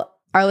 Well,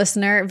 our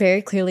listener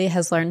very clearly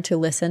has learned to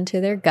listen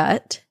to their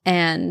gut.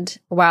 And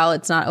while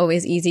it's not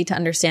always easy to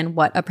understand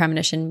what a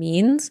premonition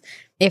means,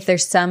 if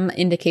there's some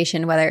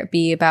indication, whether it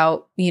be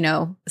about, you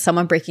know,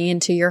 someone breaking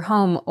into your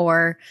home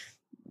or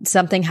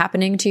something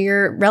happening to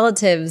your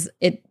relatives,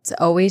 it's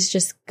always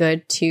just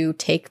good to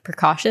take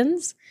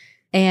precautions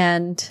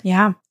and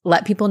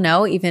let people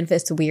know, even if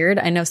it's weird.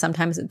 I know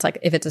sometimes it's like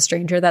if it's a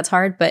stranger, that's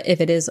hard. But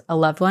if it is a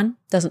loved one,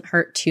 it doesn't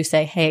hurt to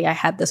say, hey, I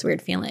had this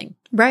weird feeling.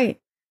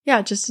 Right.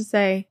 Yeah, just to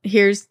say,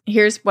 here's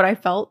what I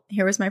felt.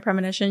 Here was my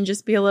premonition.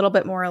 Just be a little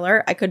bit more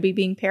alert. I could be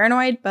being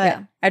paranoid,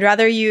 but I'd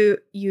rather you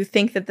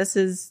think that this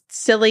is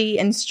silly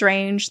and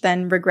strange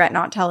than regret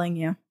not telling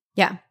you.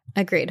 Yeah,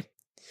 agreed.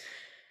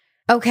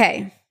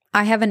 Okay,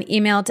 I have an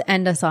email to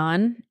end us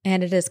on,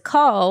 and it is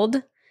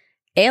called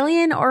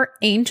Alien or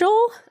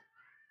Angel?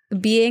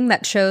 Being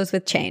that shows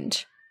with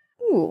change.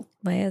 Ooh.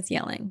 Leia's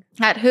yelling.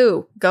 At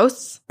who?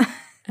 Ghosts? I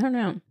don't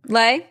know.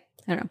 Leigh?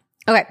 I don't know.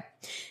 Okay.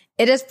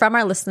 It is from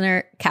our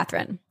listener,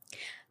 Catherine.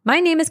 My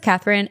name is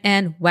Catherine,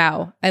 and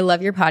wow, I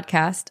love your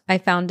podcast. I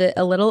found it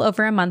a little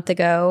over a month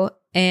ago,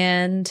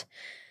 and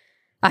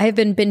I have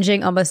been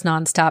binging almost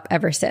nonstop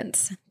ever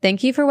since.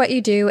 Thank you for what you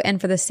do and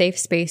for the safe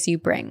space you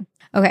bring.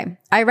 Okay,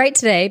 I write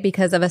today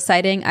because of a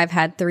sighting I've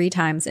had 3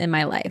 times in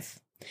my life.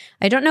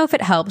 I don't know if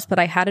it helps, but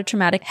I had a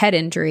traumatic head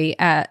injury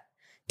at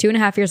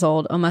 2.5 years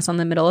old, almost on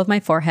the middle of my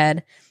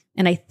forehead,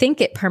 and I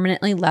think it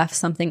permanently left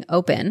something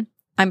open.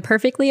 I'm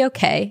perfectly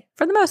okay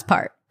for the most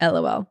part,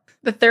 LOL.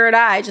 The third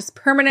eye just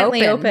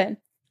permanently open.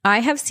 I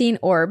have seen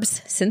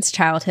orbs since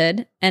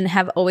childhood and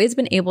have always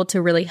been able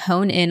to really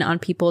hone in on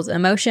people's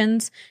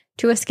emotions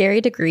to a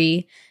scary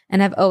degree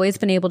and have always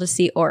been able to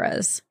see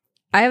auras.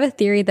 I have a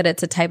theory that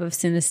it's a type of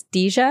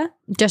synesthesia,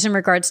 just in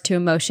regards to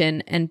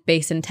emotion and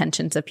base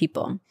intentions of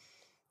people.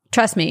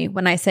 Trust me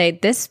when I say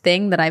this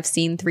thing that I've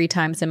seen 3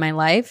 times in my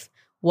life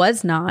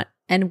was not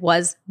and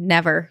was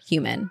never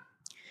human.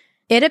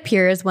 It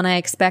appears when I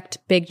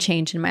expect big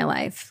change in my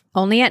life,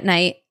 only at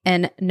night,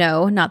 and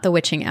no, not the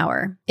witching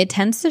hour. It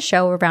tends to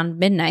show around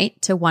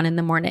midnight to 1 in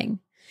the morning.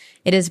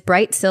 It is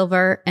bright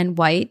silver and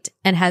white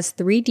and has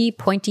 3D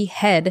pointy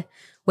head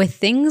with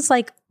things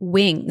like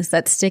wings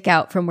that stick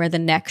out from where the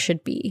neck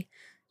should be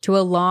to a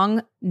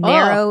long,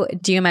 narrow,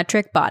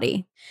 geometric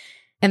body.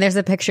 And there's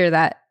a picture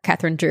that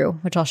Catherine drew,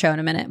 which I'll show in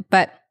a minute,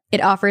 but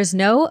it offers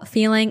no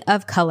feeling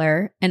of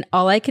color, and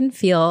all I can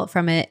feel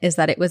from it is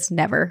that it was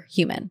never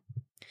human.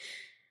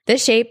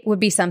 This shape would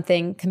be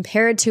something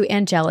compared to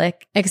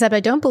angelic, except I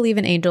don't believe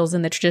in angels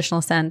in the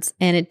traditional sense,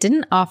 and it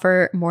didn't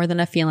offer more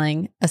than a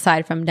feeling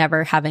aside from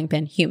never having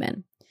been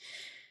human.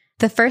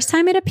 The first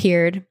time it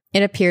appeared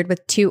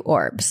with 2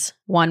 orbs.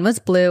 One was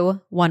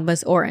blue, one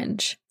was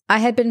orange. I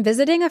had been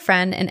visiting a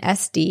friend in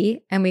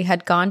SD, and we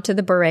had gone to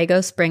the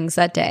Borrego Springs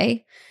that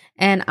day,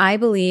 and I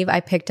believe I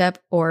picked up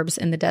orbs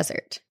in the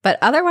desert. But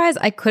otherwise,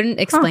 I couldn't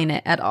explain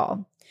it at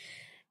all.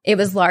 It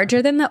was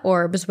larger than the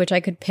orbs, which I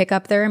could pick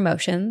up their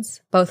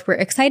emotions. Both were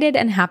excited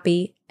and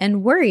happy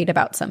and worried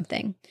about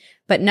something,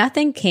 but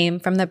nothing came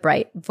from the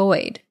bright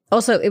void.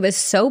 Also, it was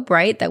so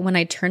bright that when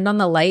I turned on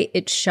the light,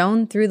 it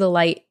shone through the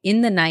light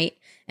in the night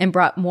and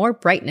brought more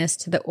brightness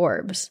to the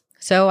orbs.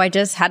 So I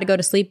just had to go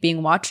to sleep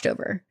being watched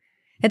over.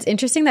 It's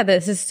interesting that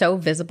this is so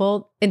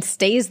visible and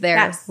stays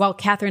there while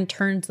Catherine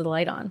turns the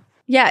light on.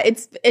 Yeah,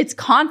 it's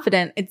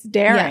confident, it's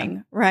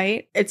daring,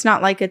 right? It's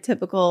not like a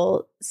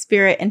typical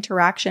spirit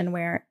interaction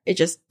where it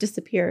just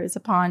disappears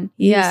upon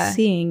you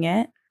seeing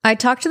it. I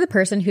talked to the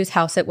person whose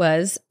house it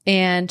was,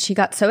 and she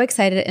got so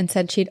excited and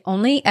said she'd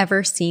only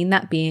ever seen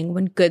that being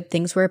when good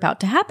things were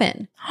about to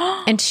happen.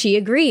 And she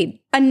agreed.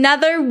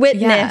 Another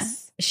witness.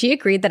 Yeah. She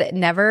agreed that it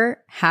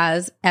never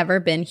has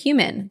ever been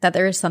human, that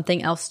there is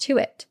something else to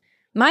it.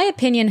 My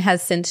opinion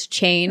has since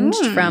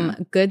changed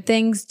from good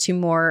things to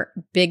more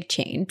big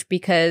change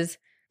because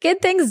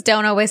good things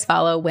don't always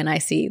follow when I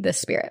see the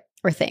spirit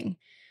or thing.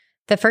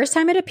 The first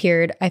time it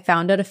appeared, I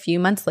found out a few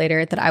months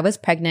later that I was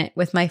pregnant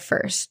with my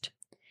first,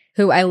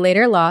 who I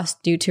later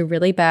lost due to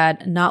really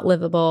bad, not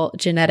livable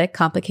genetic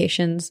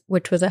complications,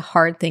 which was a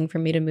hard thing for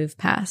me to move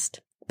past.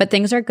 But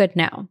things are good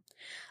now.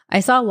 I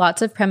saw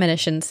lots of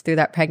premonitions through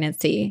that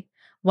pregnancy.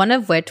 One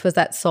of which was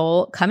that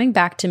soul coming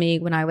back to me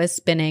when I was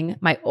spinning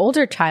my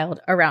older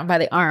child around by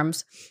the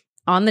arms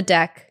on the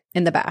deck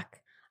in the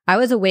back. I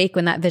was awake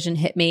when that vision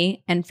hit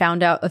me and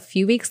found out a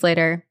few weeks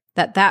later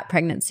that that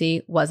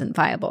pregnancy wasn't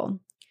viable.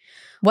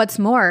 What's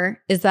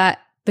more is that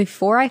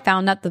before I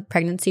found out the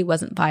pregnancy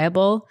wasn't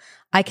viable,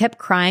 I kept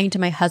crying to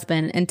my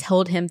husband and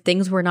told him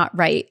things were not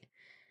right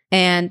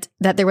and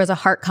that there was a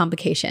heart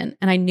complication.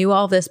 And I knew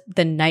all this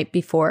the night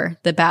before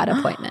the bad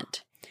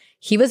appointment.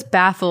 He was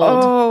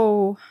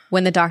baffled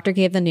when the doctor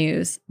gave the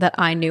news that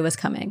I knew was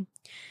coming.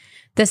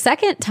 The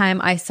second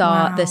time I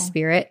saw the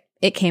spirit,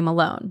 it came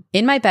alone.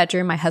 In my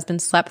bedroom, my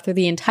husband slept through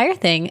the entire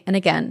thing, and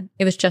again,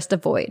 it was just a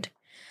void.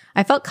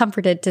 I felt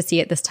comforted to see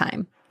it this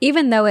time,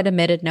 even though it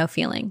emitted no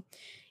feeling.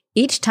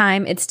 Each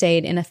time, it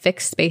stayed in a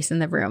fixed space in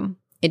the room.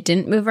 It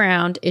didn't move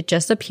around, it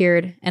just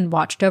appeared and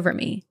watched over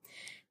me.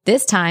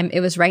 This time,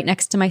 it was right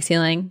next to my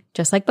ceiling,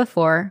 just like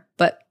before,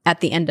 but at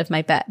the end of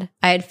my bed.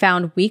 I had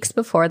found weeks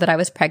before that I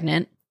was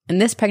pregnant,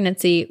 and this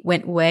pregnancy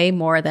went way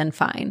more than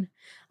fine.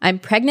 I'm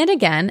pregnant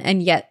again,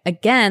 and yet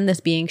again this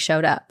being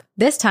showed up.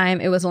 This time,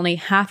 it was only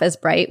half as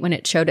bright when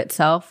it showed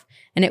itself,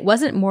 and it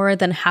wasn't more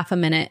than half a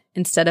minute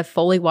instead of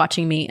fully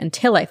watching me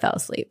until I fell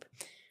asleep.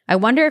 I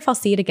wonder if I'll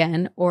see it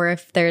again, or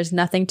if there's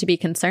nothing to be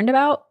concerned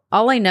about.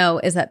 All I know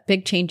is that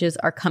big changes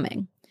are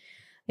coming.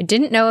 I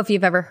didn't know if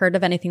you've ever heard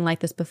of anything like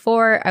this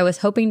before. I was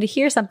hoping to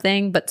hear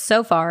something, but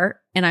so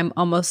far, and I'm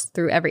almost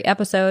through every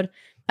episode,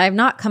 I have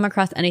not come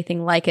across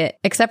anything like it,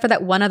 except for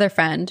that one other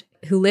friend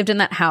who lived in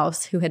that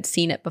house who had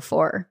seen it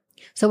before.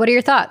 So what are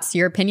your thoughts,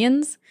 your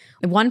opinions?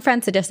 One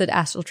friend suggested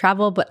astral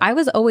travel, but I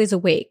was always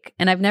awake,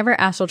 and I've never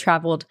astral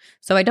traveled,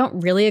 so I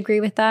don't really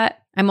agree with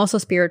that. I'm also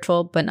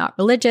spiritual, but not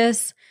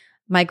religious.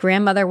 My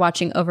grandmother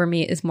watching over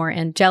me is more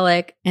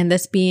angelic, and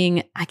this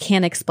being, I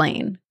can't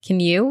explain. Can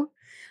you?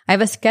 I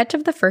have a sketch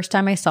of the first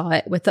time I saw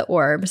it with the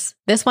orbs.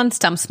 This one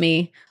stumps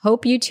me.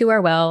 Hope you two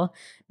are well.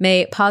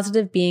 May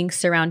positive beings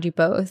surround you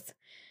both.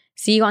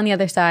 See you on the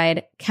other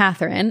side,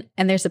 Catherine.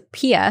 And there's a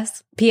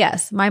P.S.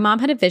 P.S. My mom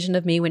had a vision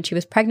of me when she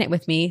was pregnant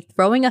with me,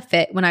 throwing a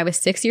fit when I was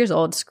 6 years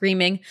old,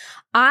 screaming,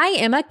 "I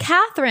am a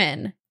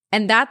Catherine!"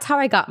 And that's how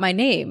I got my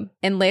name.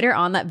 And later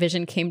on, that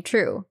vision came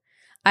true.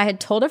 I had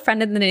told a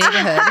friend in the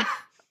neighborhood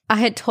I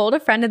had told a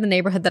friend in the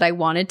neighborhood that I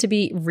wanted to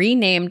be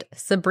renamed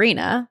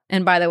Sabrina.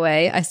 And by the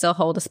way, I still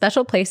hold a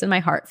special place in my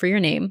heart for your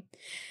name.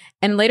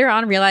 And later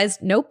on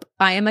realized, nope,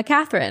 I am a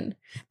Catherine.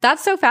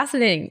 That's so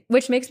fascinating,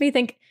 which makes me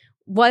think,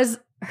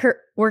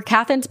 were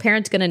Catherine's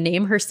parents going to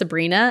name her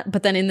Sabrina?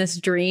 But then in this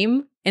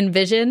dream and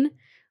vision,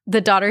 the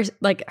daughter's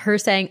like her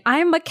saying,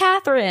 I'm a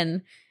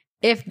Catherine.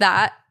 If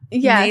that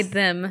made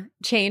them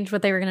change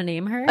what they were going to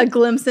name her. A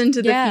glimpse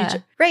into the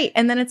future. Right.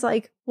 And then it's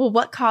like, well,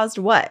 what caused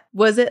what?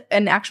 Was it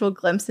an actual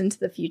glimpse into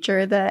the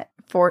future that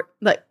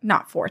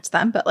not forced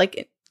them, but like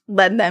it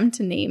led them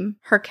to name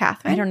her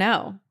Catherine? I don't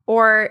know.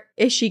 Or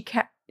is she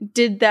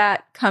did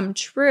that come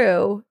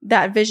true,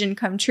 that vision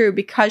come true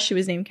because she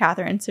was named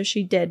Catherine? So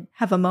she did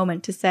have a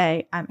moment to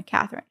say, I'm a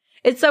Catherine.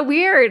 It's so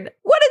weird.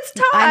 What it's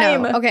time. I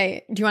know.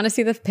 Okay. Do you want to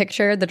see the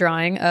picture, the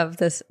drawing of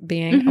this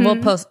being?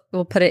 Mm-hmm.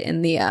 We'll put it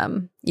in the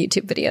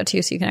YouTube video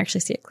too, so you can actually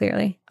see it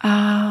clearly.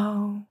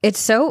 Oh.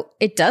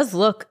 It does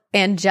look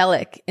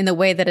angelic in the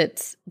way that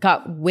it's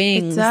got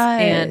wings. It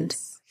does. And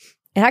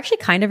it actually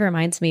kind of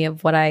reminds me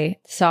of what I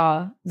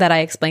saw that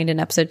I explained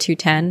in episode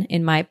 210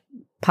 in my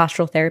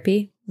postural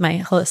therapy, my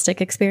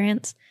holistic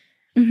experience.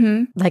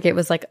 Mm-hmm. Like it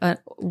was like a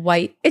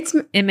white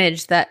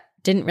image that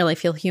didn't really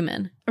feel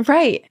human.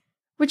 Right.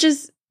 Which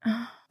is,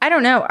 I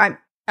don't know.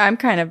 I'm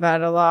kind of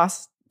at a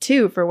loss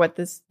too for what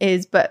this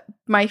is. But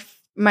my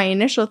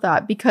initial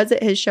thought, because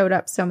it has showed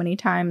up so many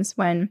times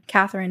when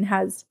Catherine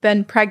has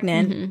been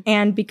pregnant,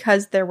 and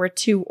because there were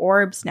two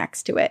orbs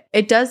next to it,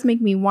 it does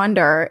make me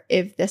wonder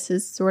if this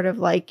is sort of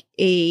like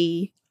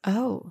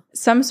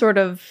some sort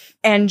of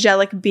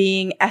angelic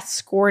being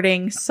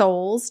escorting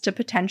souls to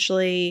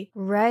potentially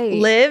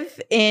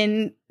live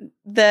in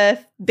the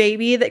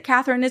baby that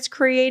Catherine is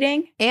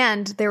creating.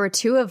 And there were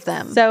two of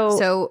them.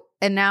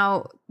 And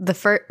now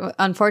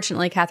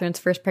unfortunately, Catherine's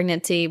first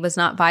pregnancy was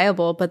not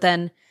viable, but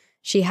then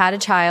she had a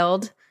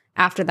child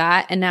after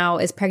that and now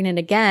is pregnant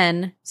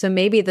again. So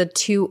maybe the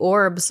two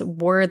orbs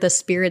were the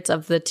spirits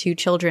of the two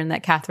children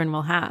that Catherine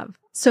will have.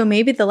 So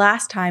maybe the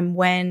last time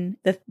when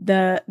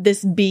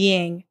this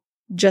being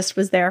just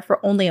was there for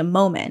only a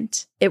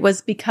moment, it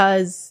was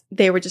because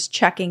they were just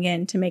checking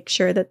in to make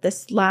sure that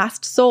this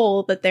last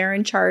soul that they're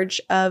in charge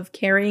of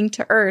carrying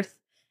to Earth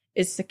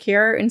is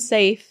secure and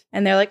safe.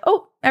 And they're like,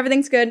 oh,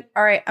 everything's good.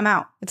 All right, I'm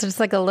out. It's just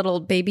like a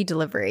little baby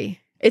delivery.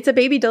 It's a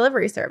baby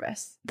delivery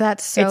service.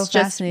 That's so It's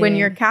just when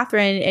you're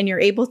Catherine and you're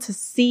able to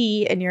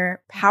see and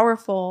you're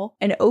powerful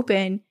and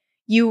open,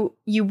 you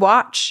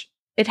watch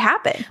it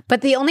happened. But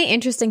the only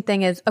interesting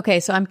thing is, okay,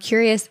 so I'm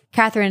curious,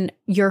 Catherine,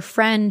 your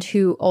friend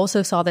who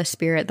also saw the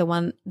spirit, the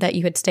one that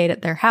you had stayed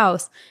at their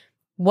house,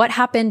 what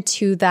happened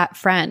to that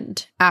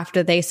friend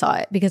after they saw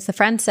it? Because the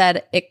friend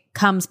said it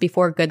comes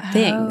before good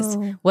things.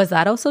 Was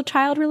that also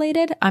child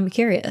related? I'm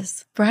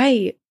curious.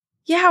 Right.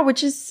 Yeah,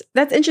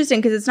 that's interesting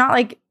because it's not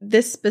like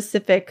this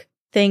specific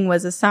thing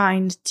was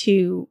assigned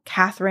to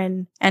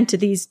Catherine and to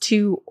these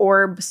two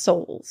orb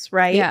souls,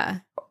 right? Yeah.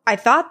 I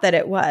thought that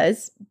it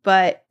was,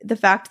 but the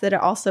fact that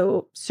it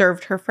also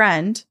served her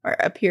friend or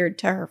appeared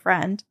to her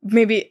friend,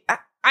 maybe,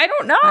 I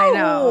don't know. I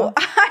know.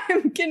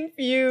 I'm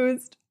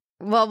confused.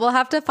 Well, we'll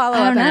have to follow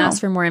up and ask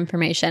for more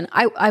information.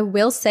 I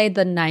will say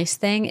the nice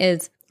thing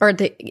is, or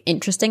the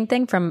interesting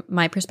thing from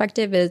my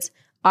perspective is,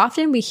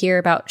 often we hear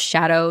about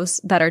shadows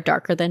that are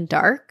darker than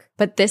dark,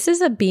 but this is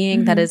a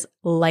being that is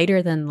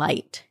lighter than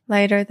light.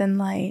 Lighter than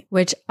light.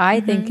 Which I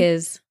think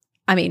is,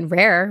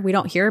 rare. We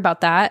don't hear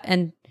about that.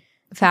 And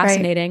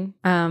fascinating.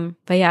 Right.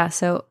 But yeah,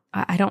 so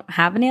I don't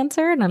have an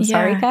answer and I'm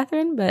sorry,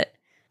 Catherine, but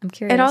I'm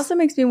curious. It also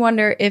makes me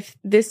wonder if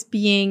this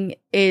being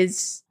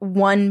is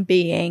one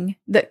being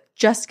that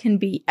just can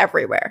be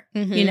everywhere,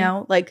 you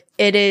know, like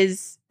it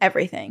is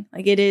everything,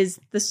 like it is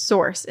the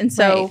source. And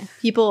so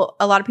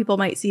a lot of people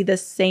might see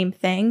this same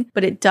thing,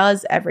 but it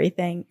does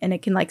everything and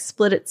it can like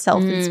split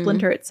itself and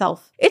splinter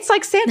itself. It's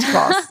like Santa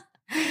Claus.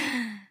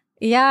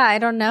 Yeah, I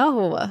don't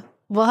know.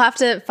 We'll have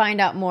to find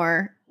out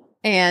more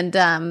and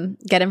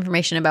get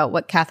information about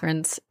what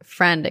Catherine's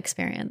friend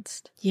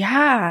experienced.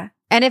 Yeah.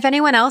 And if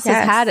anyone else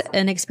has had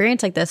an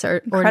experience like this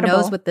or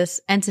knows what this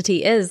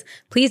entity is,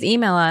 please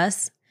email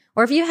us.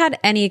 Or if you had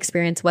any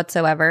experience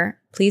whatsoever,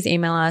 please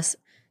email us.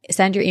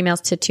 Send your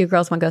emails to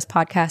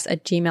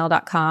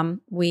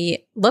twogirlsoneghostpodcast@gmail.com.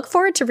 We look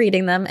forward to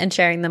reading them and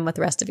sharing them with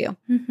the rest of you.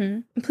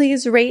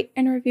 Please rate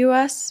and review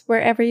us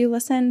wherever you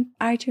listen.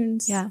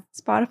 iTunes,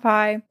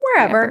 Spotify,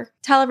 wherever.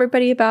 Tell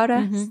everybody about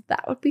us.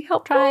 That would be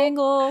helpful.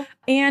 Triangle.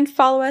 And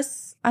follow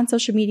us on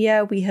social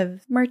media. We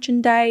have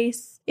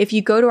merchandise. If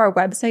you go to our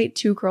website,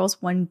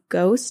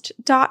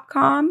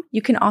 twogirlsoneghost.com,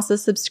 you can also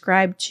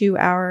subscribe to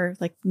our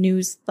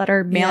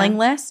newsletter mailing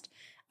list,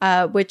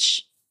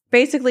 which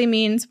basically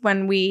means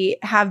when we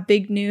have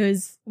big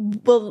news,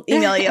 we'll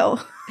email you.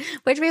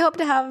 Which we hope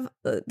to have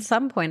at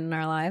some point in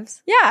our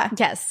lives. Yeah.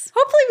 Yes.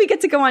 Hopefully we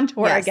get to go on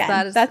tour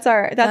again. That's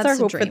our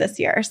hope for this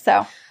year.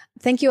 So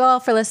thank you all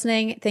for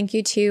listening. Thank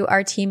you to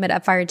our team at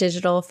Upfire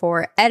Digital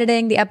for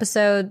editing the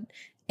episode.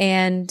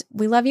 And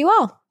we love you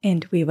all.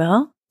 And we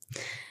will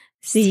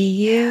see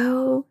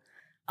you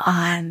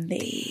on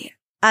the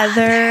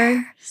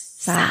other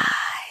side.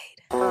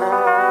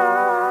 Bye.